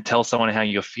try and tell someone how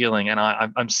you're feeling. And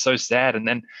I'm so sad. And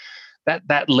then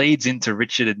that leads into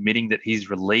Richard admitting that he's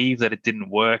relieved that it didn't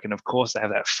work. And of course, they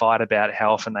have that fight about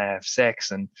how often they have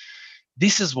sex. And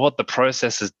this is what the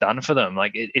process has done for them.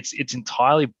 Like it's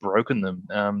entirely broken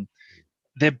them.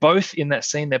 They're both in that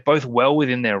scene. They're both well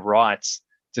within their rights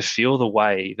to feel the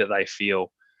way that they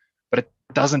feel, but it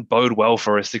doesn't bode well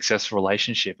for a successful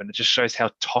relationship. And it just shows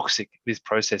how toxic this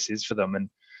process is for them. And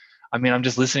I mean, I'm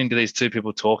just listening to these two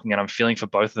people talking, and I'm feeling for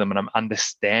both of them, and I'm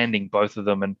understanding both of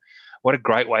them. And what a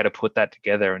great way to put that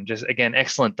together. And just, again,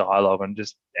 excellent dialogue and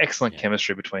just excellent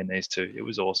chemistry between these two. It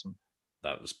was awesome.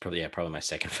 That was probably my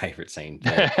second favorite scene.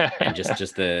 And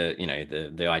just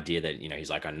the, the idea that, he's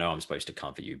like, I know I'm supposed to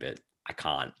comfort you, but I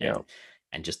can't. Yeah.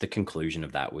 And just the conclusion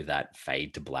of that with that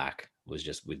fade to black was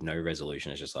just with no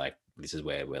resolution. It's just like, this is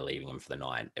where we're leaving him for the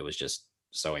night. It was just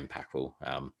so impactful.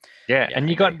 And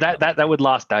you got that would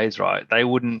last days, right? They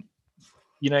wouldn't,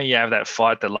 you have that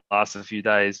fight that lasts a few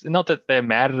days. Not that they're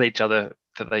mad at each other,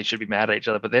 that they should be mad at each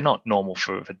other, but they're not normal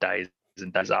for days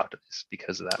and days after this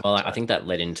because of that. Well, I think that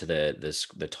led into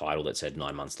the title that said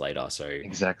 9 months later. So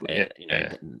exactly,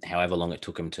 however long it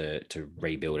took them to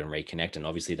rebuild and reconnect, and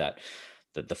obviously that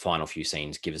the final few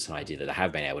scenes give us an idea that they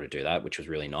have been able to do that, which was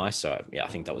really nice. So I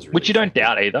think that was really which you don't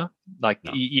doubt either. Like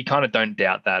no. you kind of don't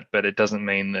doubt that, but it doesn't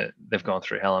mean that they've gone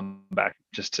through hell and back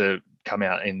just to come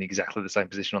out in exactly the same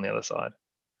position on the other side.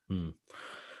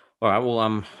 All right. Well,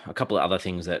 a couple of other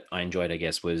things that I enjoyed, I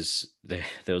guess, was there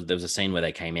was a scene where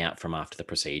they came out from after the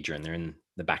procedure and they're in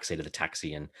the backseat of the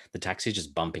taxi, and the taxi is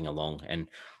just bumping along. And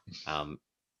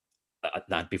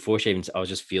before she even, I was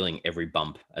just feeling every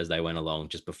bump as they went along,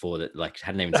 just before that, like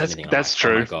hadn't even said anything. That's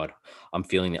true. Oh my God, I'm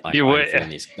feeling it. I'm feeling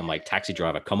this. I'm like, taxi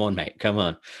driver, come on, mate, come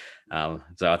on.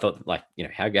 So I thought, like,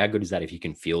 how good is that if you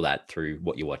can feel that through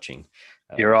what you're watching?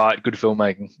 You're right. Good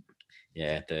filmmaking.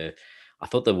 Yeah. I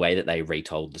thought the way that they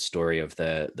retold the story of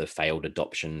the failed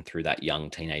adoption through that young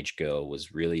teenage girl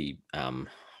was really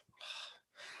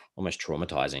almost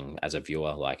traumatizing as a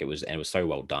viewer. Like it was so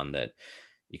well done that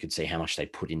you could see how much they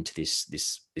put into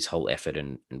this whole effort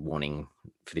and wanting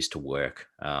for this to work.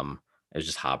 It was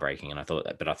just heartbreaking, and I thought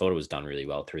it was done really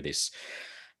well through this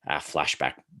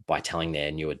flashback by telling their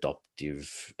new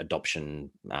adoption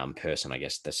person, I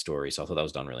guess, the story. So I thought that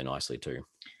was done really nicely too.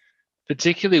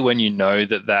 Particularly when you know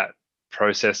that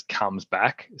process comes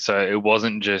back. So it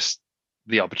wasn't just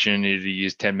the opportunity to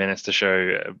use 10 minutes to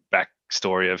show a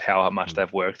backstory of how much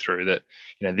they've worked through that,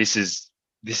 this is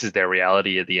their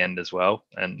reality at the end as well.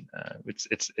 And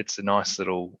it's a nice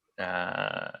little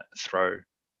throw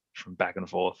from back and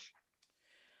forth.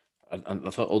 I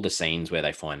thought all the scenes where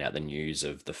they find out the news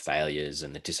of the failures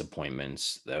and the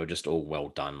disappointments, they were just all well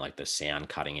done. Like the sound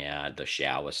cutting out, the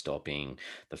shower stopping,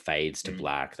 the fades to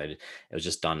black. It was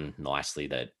just done nicely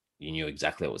that you knew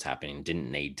exactly what was happening.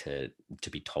 Didn't need to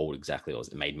be told exactly what was.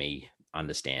 It made me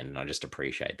understand, and I just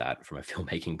appreciate that from a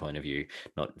filmmaking point of view,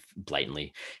 not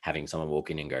blatantly having someone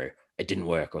walk in and go, it didn't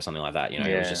work or something like that.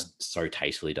 It was just so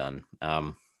tastefully done.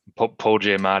 Paul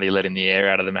Giamatti letting the air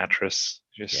out of the mattress.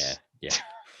 Just yeah.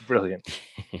 Brilliant.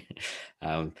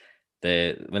 When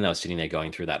they were sitting there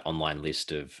going through that online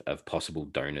list of possible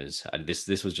donors,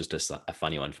 this was just a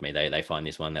funny one for me. They find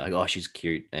this one, they're like, oh, she's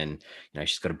cute, and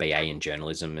she's got a BA in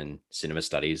journalism and cinema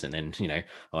studies, and then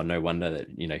oh, no wonder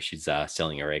that she's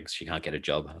selling her eggs, she can't get a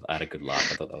job. I had a good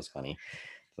laugh. I thought that was funny.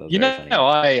 Funny.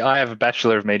 I have a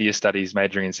Bachelor of Media Studies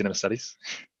majoring in cinema studies.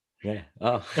 Yeah.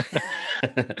 Oh.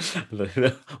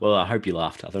 Well, I hope you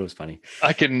laughed. I thought it was funny.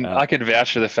 I can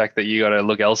vouch for the fact that you got to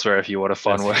look elsewhere if you want to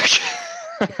find work.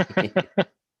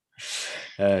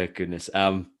 Oh goodness.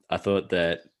 I thought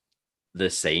that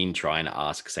the scene trying to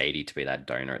ask Sadie to be that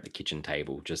donor at the kitchen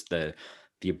table, just the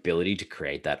ability to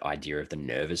create that idea of the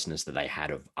nervousness that they had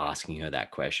of asking her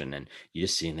that question, and you're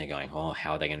just sitting there going, oh,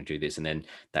 how are they going to do this? And then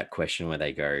that question where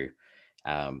they go,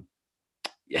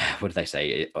 what did they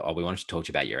say? Oh, we wanted to talk to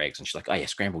you about your eggs. And she's like, oh yeah,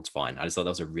 scrambled's fine. I just thought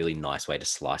that was a really nice way to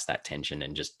slice that tension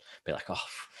and just be like, oh,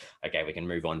 okay, we can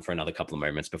move on for another couple of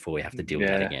moments before we have to deal with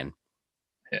that again.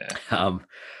 Yeah.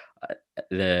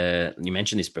 You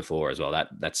mentioned this before as well,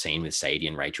 that scene with Sadie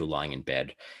and Rachel lying in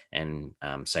bed, and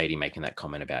Sadie making that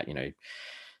comment about,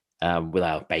 will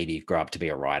our baby grow up to be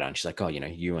a writer? And she's like, oh,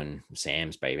 you and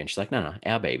Sam's baby. And she's like, no,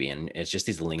 our baby. And it's just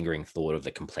this lingering thought of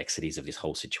the complexities of this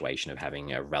whole situation of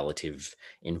having a relative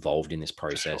involved in this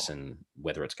process and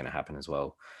whether it's going to happen as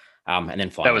well. And then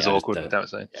finally, that was awkward. That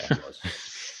was it. Yeah, it was.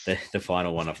 The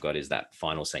final one I've got is that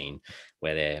final scene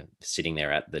where they're sitting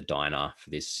there at the diner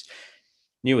for this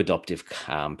new adoptive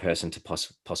person to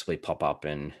possibly pop up,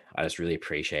 and I just really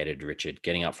appreciated Richard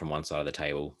getting up from one side of the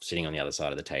table, sitting on the other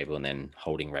side of the table, and then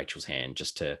holding Rachel's hand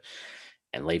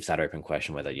and leaves that open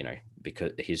question whether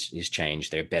because his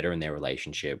changed, they're better in their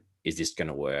relationship, is this going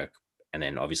to work? And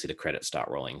then obviously the credits start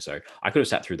rolling. So I could have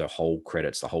sat through the whole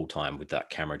credits the whole time with that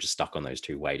camera just stuck on those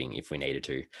two waiting if we needed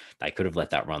to. They could have let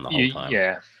that run the whole time.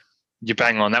 Yeah, you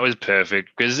bang on. That was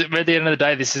perfect because at the end of the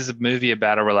day, this is a movie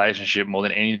about a relationship more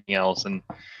than anything else, and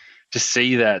to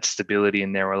see that stability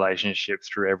in their relationship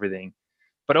through everything.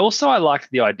 But also, I liked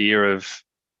the idea of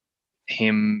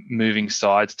him moving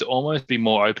sides to almost be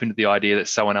more open to the idea that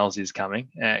someone else is coming.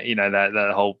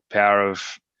 That whole power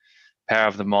of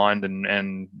the mind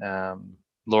and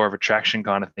law of attraction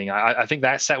kind of thing. I think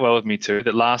that sat well with me too.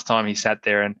 That last time he sat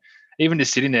there, and even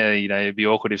just sitting there, it'd be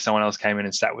awkward if someone else came in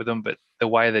and sat with him. But the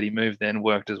way that he moved then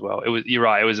worked as well. You're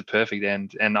right. It was a perfect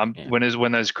end. And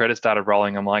when those credits started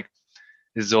rolling, I'm like,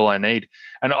 this is all I need.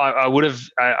 And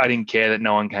I didn't care that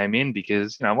no one came in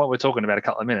because what we're talking about a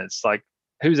couple of minutes, like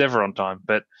who's ever on time.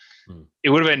 But it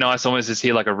would have been nice almost to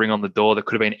hear like a ring on the door that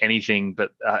could have been anything.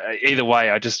 But either way,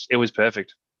 it was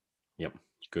perfect. Yep,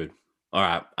 good. All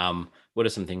right. What are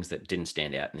some things that didn't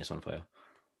stand out in this one for you?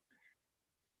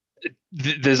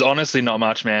 There's honestly not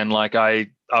much, man. Like I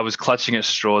was clutching at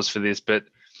straws for this, but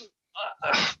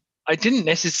I didn't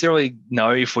necessarily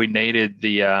know if we needed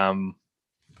the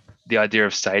idea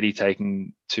of Sadie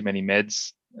taking too many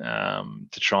meds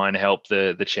to try and help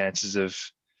the chances of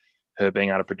her being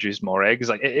able to produce more eggs.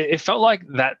 Like it felt like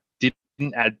that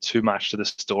didn't add too much to the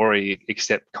story,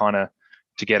 except kind of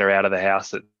to get her out of the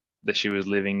house that she was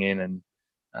living in and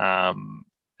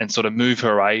sort of move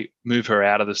her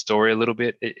out of the story a little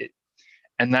bit.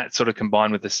 And that sort of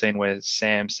combined with the scene where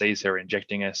Sam sees her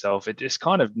injecting herself, it just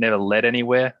kind of never led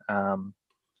anywhere.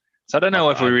 So I don't know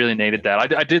if we really needed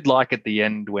that. I did like at the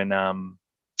end when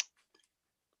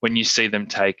you see them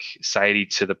take Sadie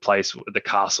to the place, the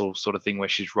castle sort of thing where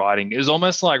she's riding. It was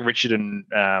almost like Richard and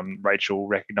Rachel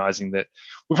recognizing that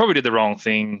we probably did the wrong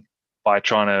thing by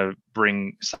trying to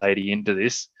bring Sadie into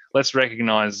this. Let's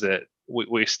recognize that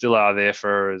we still are there for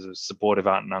her as a supportive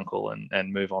aunt and uncle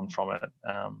and move on from it.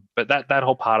 But that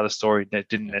whole part of the story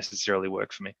didn't necessarily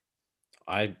work for me.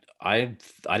 I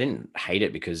didn't hate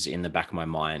it because in the back of my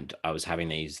mind I was having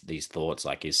these thoughts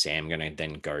like, is Sam going to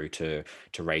then go to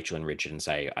Rachel and Richard and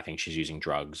say, I think she's using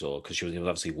drugs, or because she was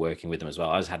obviously working with them as well.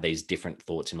 I just had these different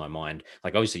thoughts in my mind.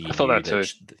 Like obviously I thought that too.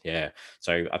 Yeah.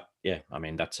 So I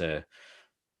mean that's a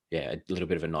little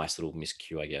bit of a nice little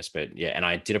miscue, I guess. But yeah, and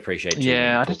I did appreciate too.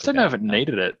 Yeah, I just don't know if it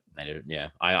needed it. Yeah,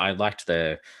 I liked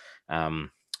the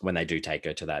when they do take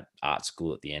her to that art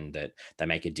school at the end, that they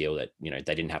make a deal that they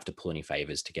didn't have to pull any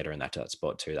favors to get her in that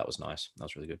spot too. That was nice. That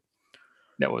was really good.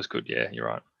 That was good. Yeah, you're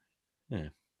right.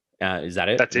 Yeah. Is that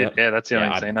it? That's it. Yeah, that's the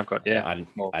only scene I've got. Yeah, I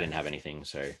didn't have anything,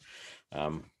 so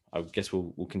I guess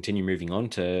we'll continue moving on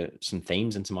to some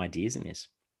themes and some ideas in this.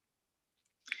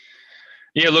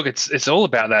 Yeah, look, it's all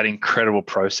about that incredible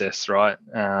process, right?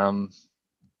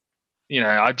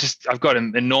 I've got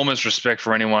an enormous respect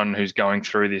for anyone who's going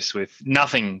through this with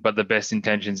nothing but the best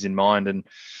intentions in mind. And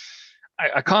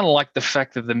I kind of like the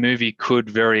fact that the movie could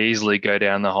very easily go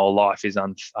down the whole life is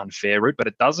unfair route, but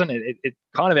it doesn't. It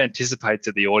kind of anticipates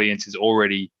that the audience is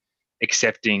already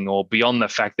accepting or beyond the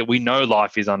fact that we know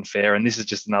life is unfair. And this is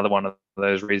just another one of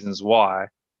those reasons why.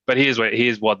 But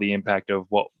here's what the impact of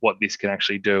what this can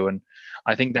actually do. And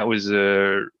I think that was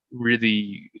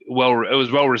really well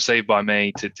received by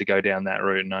me to go down that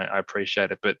route, and I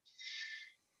appreciate it. But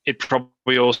it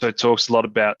probably also talks a lot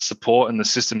about support and the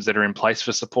systems that are in place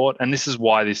for support. And this is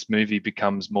why this movie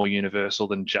becomes more universal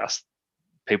than just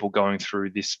people going through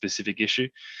this specific issue.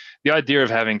 The idea of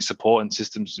having support and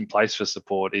systems in place for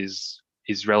support is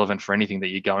relevant for anything that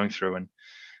you're going through.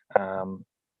 And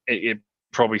it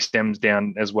probably stems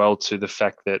down as well to the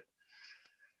fact that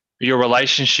your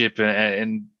relationship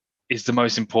and is the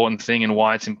most important thing, and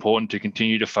why it's important to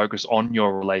continue to focus on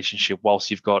your relationship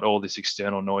whilst you've got all this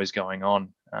external noise going on.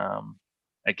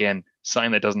 Again,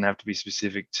 something that doesn't have to be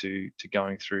specific to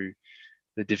going through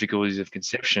the difficulties of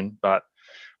conception, but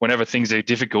whenever things are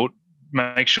difficult,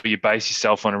 make sure you base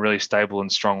yourself on a really stable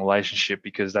and strong relationship,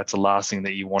 because that's the last thing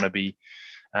that you want to be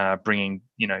bringing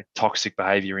toxic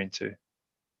behavior into.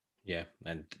 Yeah,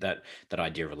 and that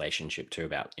idea of relationship too,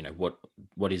 about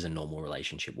what is a normal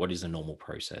relationship, what is a normal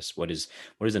process, what is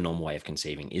a normal way of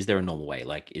conceiving, is there a normal way,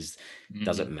 like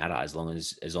does it matter, as long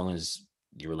as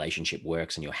your relationship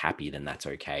works and you're happy, then that's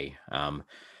okay.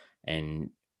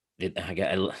 And I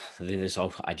get this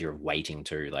whole idea of waiting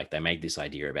too, like they make this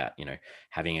idea about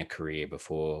having a career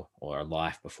before, or a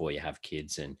life before you have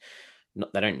kids, and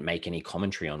they don't make any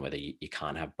commentary on whether you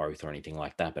can't have both or anything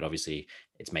like that. But obviously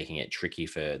it's making it tricky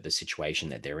for the situation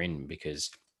that they're in,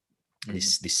 because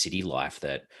this city life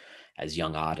that as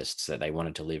young artists that they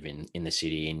wanted to live in the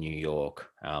city in New York.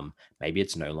 Maybe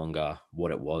it's no longer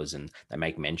what it was, and they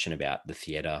make mention about the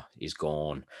theater is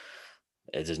gone.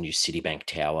 There's a new Citibank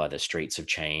Tower. The streets have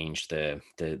changed.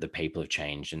 The people have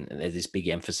changed, and there's this big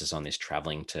emphasis on this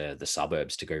traveling to the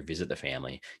suburbs to go visit the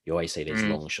family. You always see these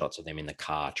Mm, long shots of them in the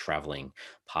car traveling,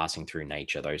 passing through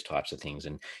nature, those types of things.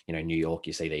 And New York,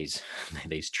 you see these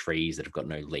these trees that have got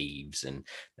no leaves, and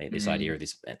this idea mm. of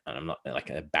this. And I'm not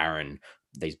like a barren.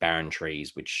 These barren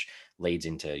trees, which leads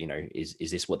into is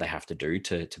this what they have to do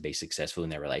to be successful in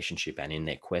their relationship and in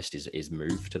their quest? Is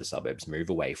move to the suburbs, move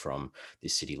away from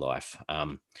this city life.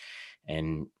 And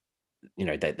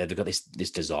they've got this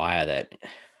desire that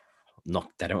not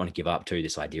they don't want to give up to,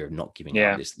 this idea of not giving up.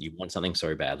 Yeah. This, you want something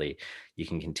so badly, you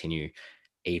can continue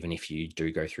even if you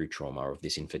do go through trauma of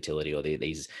this infertility or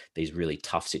these really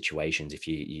tough situations. If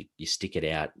you stick it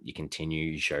out, you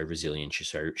continue, you show resilience,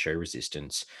 you show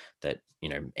resistance, that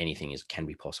anything can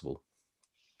be possible.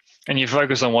 And you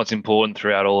focus on what's important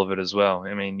throughout all of it as well.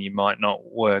 I mean, you might not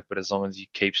work, but as long as you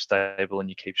keep stable and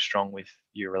you keep strong with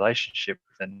your relationship,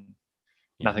 then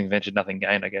Yeah. nothing ventured, nothing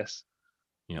gained, I guess.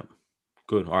 Yeah.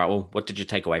 Good. All right. Well, what did you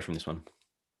take away from this one?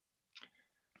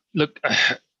 Look,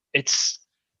 it's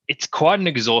quite an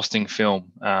exhausting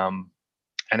film, and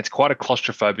it's quite a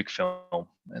claustrophobic film.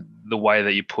 And the way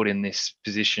that you put in this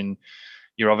position,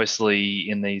 you're obviously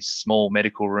in these small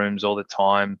medical rooms all the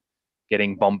time,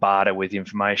 getting bombarded with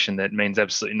information that means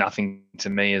absolutely nothing to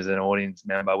me as an audience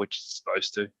member, which is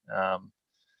supposed to.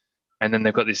 And then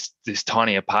they've got this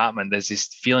tiny apartment. There's this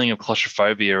feeling of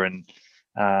claustrophobia, and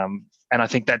I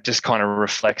think that just kind of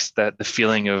reflects the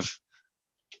feeling of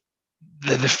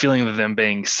the feeling of them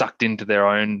being sucked into their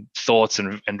own thoughts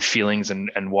and feelings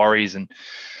and worries. And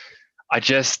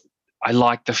I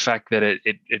like the fact that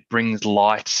it brings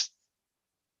light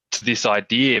to this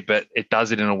idea, but it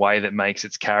does it in a way that makes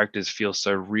its characters feel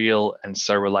so real and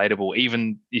so relatable,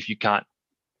 even if you can't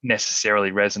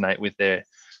necessarily resonate with their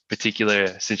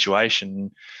particular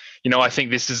situation. I think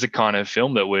this is the kind of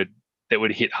film that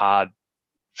would hit hard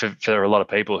for a lot of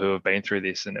people who have been through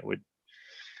this, and it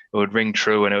would ring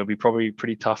true, and it would be probably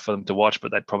pretty tough for them to watch,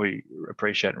 but they'd probably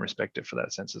appreciate and respect it for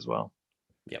that sense as well.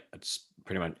 Yep, it's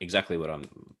pretty much exactly what I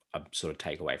sort of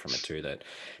take away from it too. That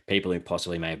people who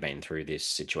possibly may have been through this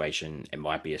situation, it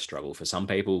might be a struggle for some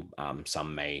people.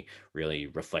 Some may really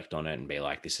reflect on it and be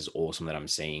like, "This is awesome that I'm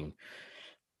seeing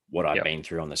what I've Yep. been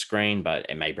through on the screen," but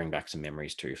it may bring back some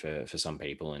memories too for some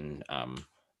people, and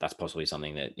that's possibly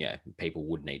something that people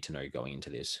would need to know going into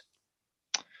this.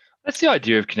 That's the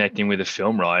idea of connecting with a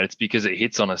film, right? It's because it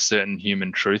hits on a certain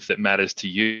human truth that matters to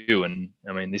you. And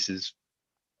I mean, this is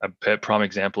a prime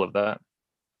example of that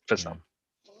for some.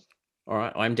 All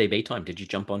right, IMDb time. Did you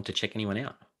jump on to check anyone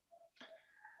out?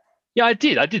 Yeah, I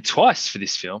did. I did twice for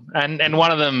this film, and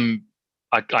one of them,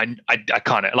 I kind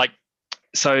of like.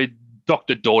 So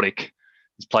Dr. Dordick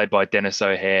is played by Dennis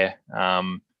O'Hare,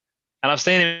 and I've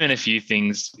seen him in a few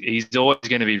things. He's always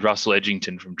going to be Russell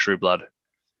Edgington from True Blood,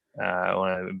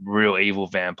 one of the real evil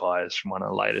vampires from one of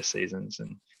the later seasons.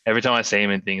 And every time I see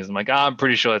him in things, I'm like, I'm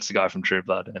pretty sure that's the guy from True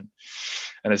Blood,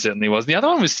 and it certainly was. The other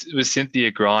one was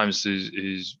Cynthia Grimes,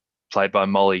 who's played by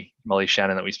Molly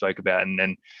Shannon that we spoke about,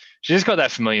 and she's just got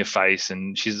that familiar face,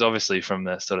 and she's obviously from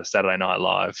the sort of Saturday Night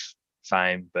Live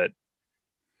fame, but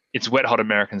it's Wet Hot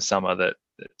American Summer that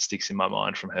sticks in my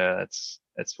mind from her.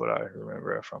 That's what I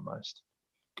remember her from most.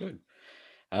 Good.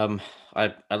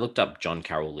 I looked up John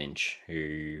Carroll Lynch,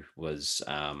 who was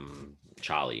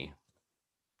Charlie.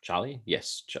 Charlie,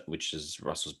 yes, which is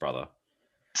Russell's brother.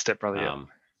 Stepbrother, yeah.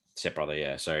 Stepbrother,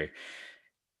 yeah. So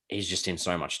he's just in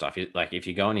so much stuff. Like if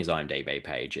you go on his IMDb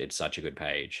page, it's such a good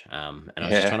page. And I was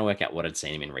just trying to work out what I'd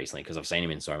seen him in recently, because I've seen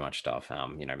him in so much stuff.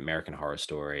 American Horror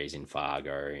Stories, in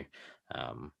Fargo.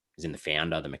 He's in The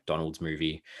Founder, the McDonald's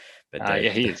movie. But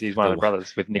he is. He's one of the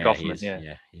brothers with Nick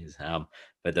Offerman. He is.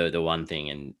 But the one thing,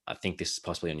 and I think this is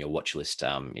possibly on your watch list,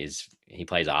 is he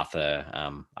plays Arthur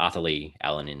Lee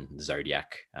Allen in the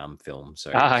Zodiac film.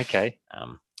 So okay.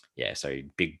 So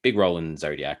big role in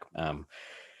Zodiac,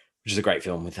 which is a great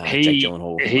film with Jake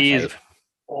Gyllenhaal. He is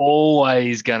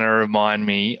always going to remind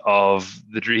me of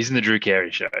he's in the Drew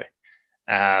Carey Show.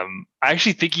 I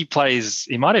actually think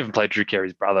he might even play Drew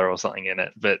Carey's brother or something in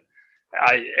it. But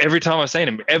every time I've seen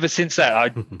him, ever since that, I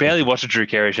barely watched a Drew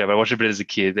Carey Show, but I watched a bit as a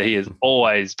kid. He has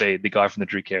always been the guy from the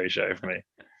Drew Carey Show for me.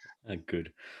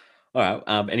 Good. All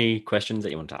right. Any questions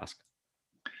that you want to ask?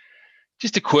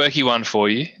 Just a quirky one for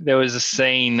you. There was a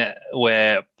scene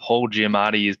where Paul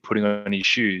Giamatti is putting on his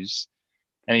shoes,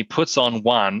 and he puts on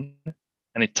one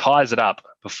and he ties it up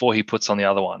before he puts on the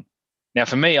other one. Now,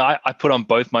 for me, I put on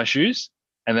both my shoes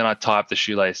and then I tie up the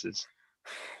shoelaces.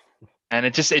 and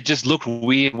it just looked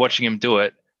weird watching him do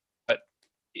it. But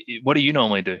what do you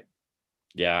normally do?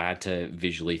 Yeah, I had to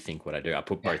visually think what I do. I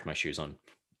put both my shoes on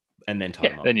and then tie Yeah,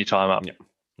 them up. then you tie him up. Yeah.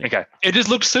 Yeah. Okay. It just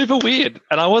looked super weird.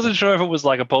 And I wasn't sure if it was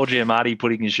like a Paul Giamatti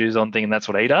putting his shoes on thing and that's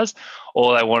what he does,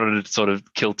 or they wanted to sort of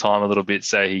kill time a little bit.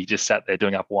 So he just sat there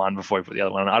doing up one before he put the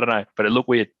other one on. I don't know, but it looked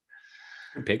weird.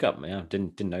 Good pickup. Yeah,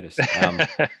 didn't notice.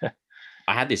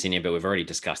 I had this in here, but we've already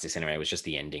discussed this anyway. It was just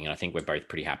the ending, and I think we're both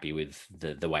pretty happy with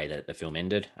the way that the film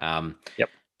ended. Yep.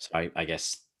 So I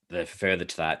guess the further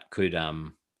to that, could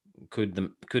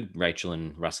Rachel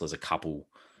and Russell as a couple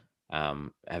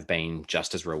have been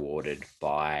just as rewarded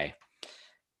by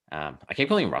I keep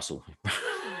calling him Russell.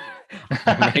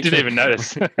 I didn't even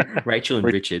notice. Rachel and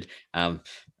Richard.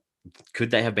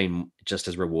 Could they have been just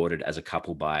as rewarded as a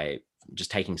couple by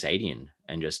just taking Sadie in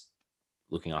and just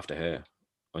looking after her?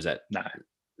 Or was that No.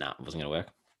 it wasn't going to work?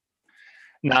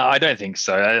 No, I don't think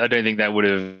so. I don't think that would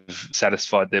have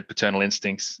satisfied their paternal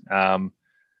instincts.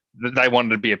 They wanted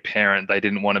to be a parent. They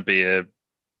didn't want to be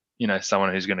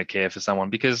someone who's going to care for someone,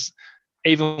 because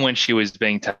even when she was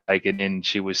being taken in,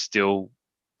 they were still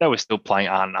playing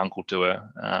aunt and uncle to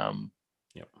her.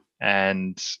 Yep.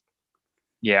 And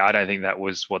yeah, I don't think that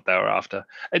was what they were after.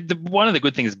 One of the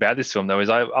good things about this film, though, is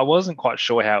I wasn't quite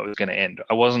sure how it was going to end.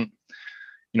 I wasn't,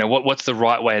 what's the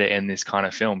right way to end this kind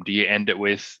of film? Do you end it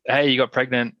with, hey, you got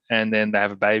pregnant and then they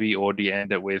have a baby, or do you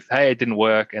end it with, hey, it didn't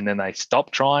work and then they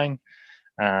stop trying?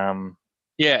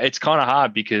 Yeah, it's kind of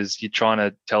hard because you're trying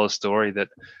to tell a story that,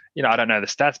 I don't know the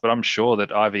stats, but I'm sure that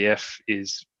IVF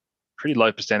is pretty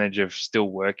low percentage of still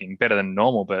working, better than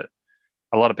normal, but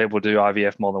a lot of people do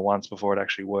IVF more than once before it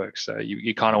actually works. So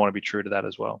you kind of want to be true to that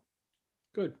as well.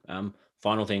 Good.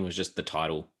 Final thing was just the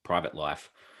title, Private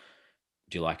Life.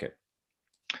 Do you like it?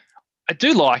 I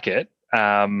do like it.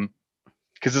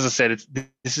 Because as I said,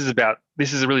 this is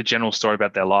a really general story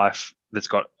about their life that's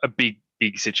got a big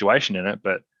situation in it.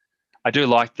 But I do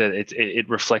like that it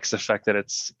reflects the fact that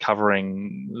it's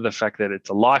covering the fact that it's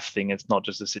a life thing. It's not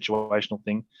just a situational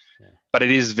thing. Yeah. But it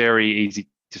is very easy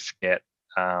to forget,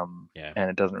 Yeah. and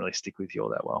it doesn't really stick with you all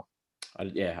that well. I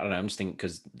don't know. I'm just thinking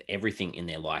because everything in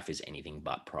their life is anything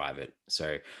but private.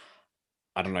 So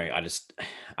I don't know. I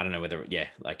don't know whether,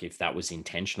 like if that was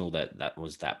intentional, that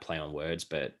was that play on words,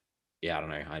 but yeah, I don't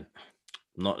know.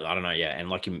 I don't know. Yeah. And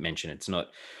like you mentioned, it's not,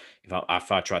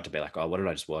 if I tried to be like, oh, what did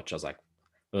I just watch? I was like,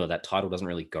 oh, that title doesn't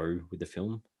really go with the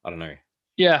film. I don't know.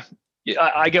 Yeah.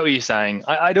 I get what you're saying.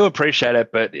 I do appreciate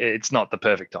it, but it's not the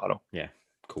perfect title. Yeah.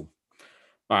 Cool.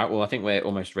 All right. Well, I think we're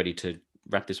almost ready to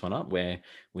wrap this one up, where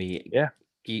we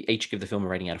each give the film a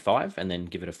rating out of 5 and then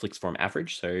give it a Flix Forum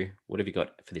average. So what have you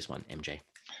got for this one, MJ?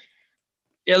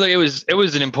 Yeah, look, it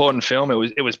was an important film.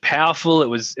 It was powerful. It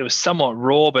was somewhat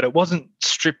raw, but it wasn't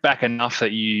stripped back enough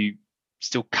that you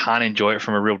still can't enjoy it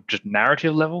from a real just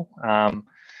narrative level.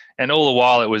 And all the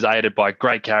while, it was aided by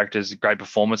great characters, great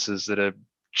performances that are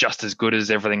just as good as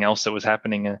everything else that was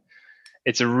happening.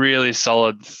 It's a really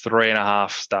solid 3.5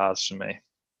 stars for me.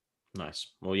 Nice.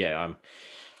 Well, yeah,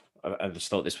 I just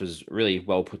thought this was really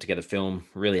well put together film,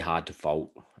 really hard to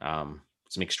fault. Some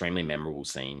extremely memorable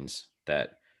scenes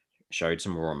that showed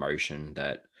some raw emotion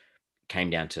that came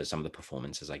down to some of the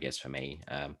performances, I guess, for me.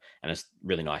 And it's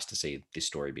really nice to see this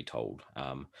story be told.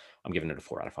 I'm giving it a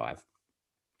 4 out of 5.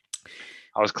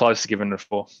 I was close to giving it a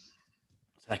 4. So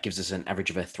that gives us an average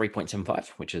of a 3.75,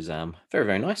 which is very,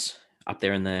 very nice. Up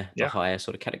there in the higher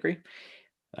sort of category.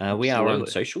 We are on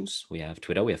socials. We have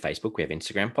Twitter, we have Facebook, we have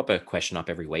Instagram. Pop a question up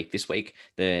every week. This week,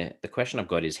 the question I've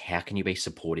got is, how can you be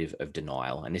supportive of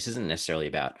denial? And this isn't necessarily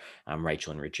about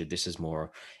Rachel and Richard. This is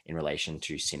more in relation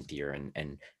to Cynthia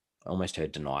and almost her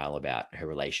denial about her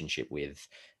relationship with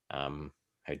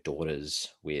her daughters,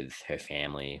 with her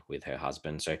family, with her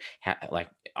husband. So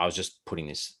I was just putting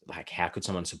this, like, how could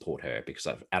someone support her? Because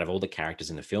out of all the characters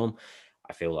in the film,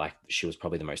 I feel like she was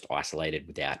probably the most isolated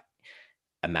without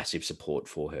a massive support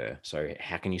for her. So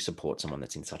how can you support someone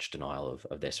that's in such denial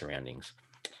of their surroundings?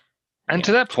 And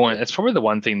to that point, it's probably the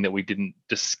one thing that we didn't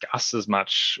discuss as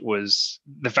much was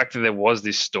the fact that there was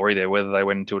this story there, whether they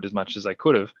went into it as much as they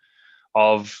could have,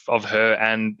 of her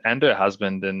and her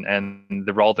husband and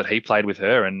the role that he played with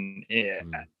her. And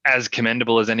as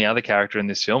commendable as any other character in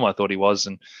this film, I thought he was,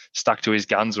 and stuck to his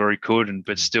guns where he could,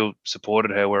 but still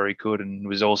supported her where he could, and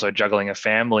was also juggling a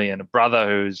family and a brother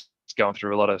who's going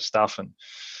through a lot of stuff. And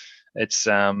it's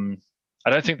I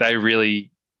don't think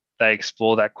they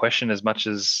explore that question as much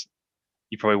as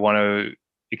you probably want to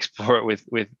explore it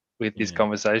with this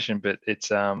conversation, but it's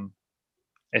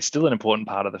still an important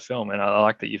part of the film, and I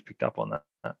like that you've picked up on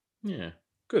that. Yeah,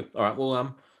 good. All right,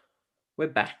 well, we're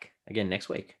back again next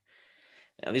week.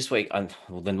 Now this week,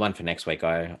 well, then one for next week,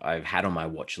 I've had on my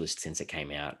watch list since it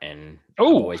came out, and I've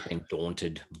Oh, always been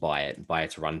daunted by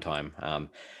its runtime.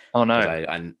 oh Because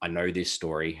no. I know this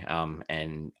story,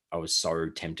 and I was so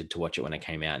tempted to watch it when it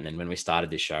came out. And then when we started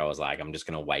this show, I was like, I'm just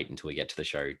going to wait until we get to the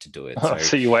show to do it. Oh, So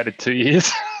so you waited 2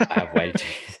 years. I have waited.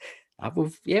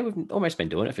 We've almost been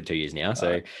doing it for 2 years now.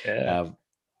 So Yeah.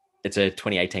 it's a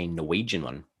 2018 Norwegian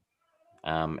one.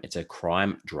 It's a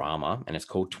crime drama, and it's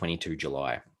called 22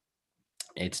 July.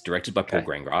 It's directed by Paul Okay.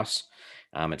 Greengrass.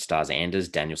 It stars Anders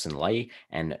Danielsen Lay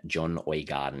and John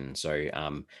Oygarden. So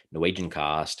Norwegian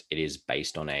cast. It is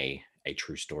based on a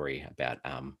true story about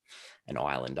an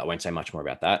island. I won't say much more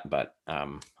about that, but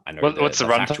I know What's the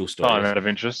the runtime factual story is out of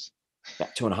interest?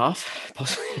 about 2.5,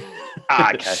 possibly.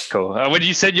 Okay, cool. When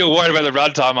you said you were worried about the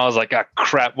runtime, I was like, oh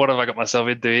crap, what have I got myself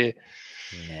into here?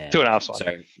 Yeah. 2.5 fine.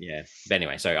 So yeah, but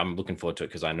anyway, so I'm looking forward to it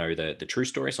because I know the true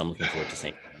story. So I'm looking forward to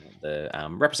seeing the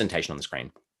representation on the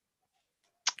screen.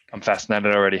 I'm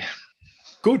fascinated already.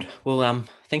 Good. Well,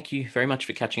 thank you very much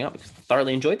for catching up.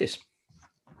 Thoroughly enjoyed this.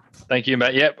 Thank you,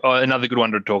 Matt. Yep, another good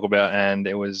one to talk about, and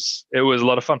it was a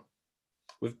lot of fun.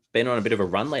 We've been on a bit of a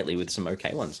run lately with some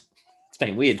okay ones. It's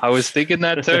been weird. I was thinking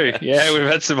that too. Yeah, we've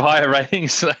had some higher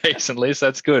ratings recently, so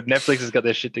that's good. Netflix has got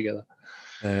their shit together.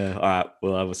 All right.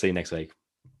 Well, I will see you next week.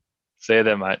 See you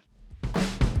then, mate.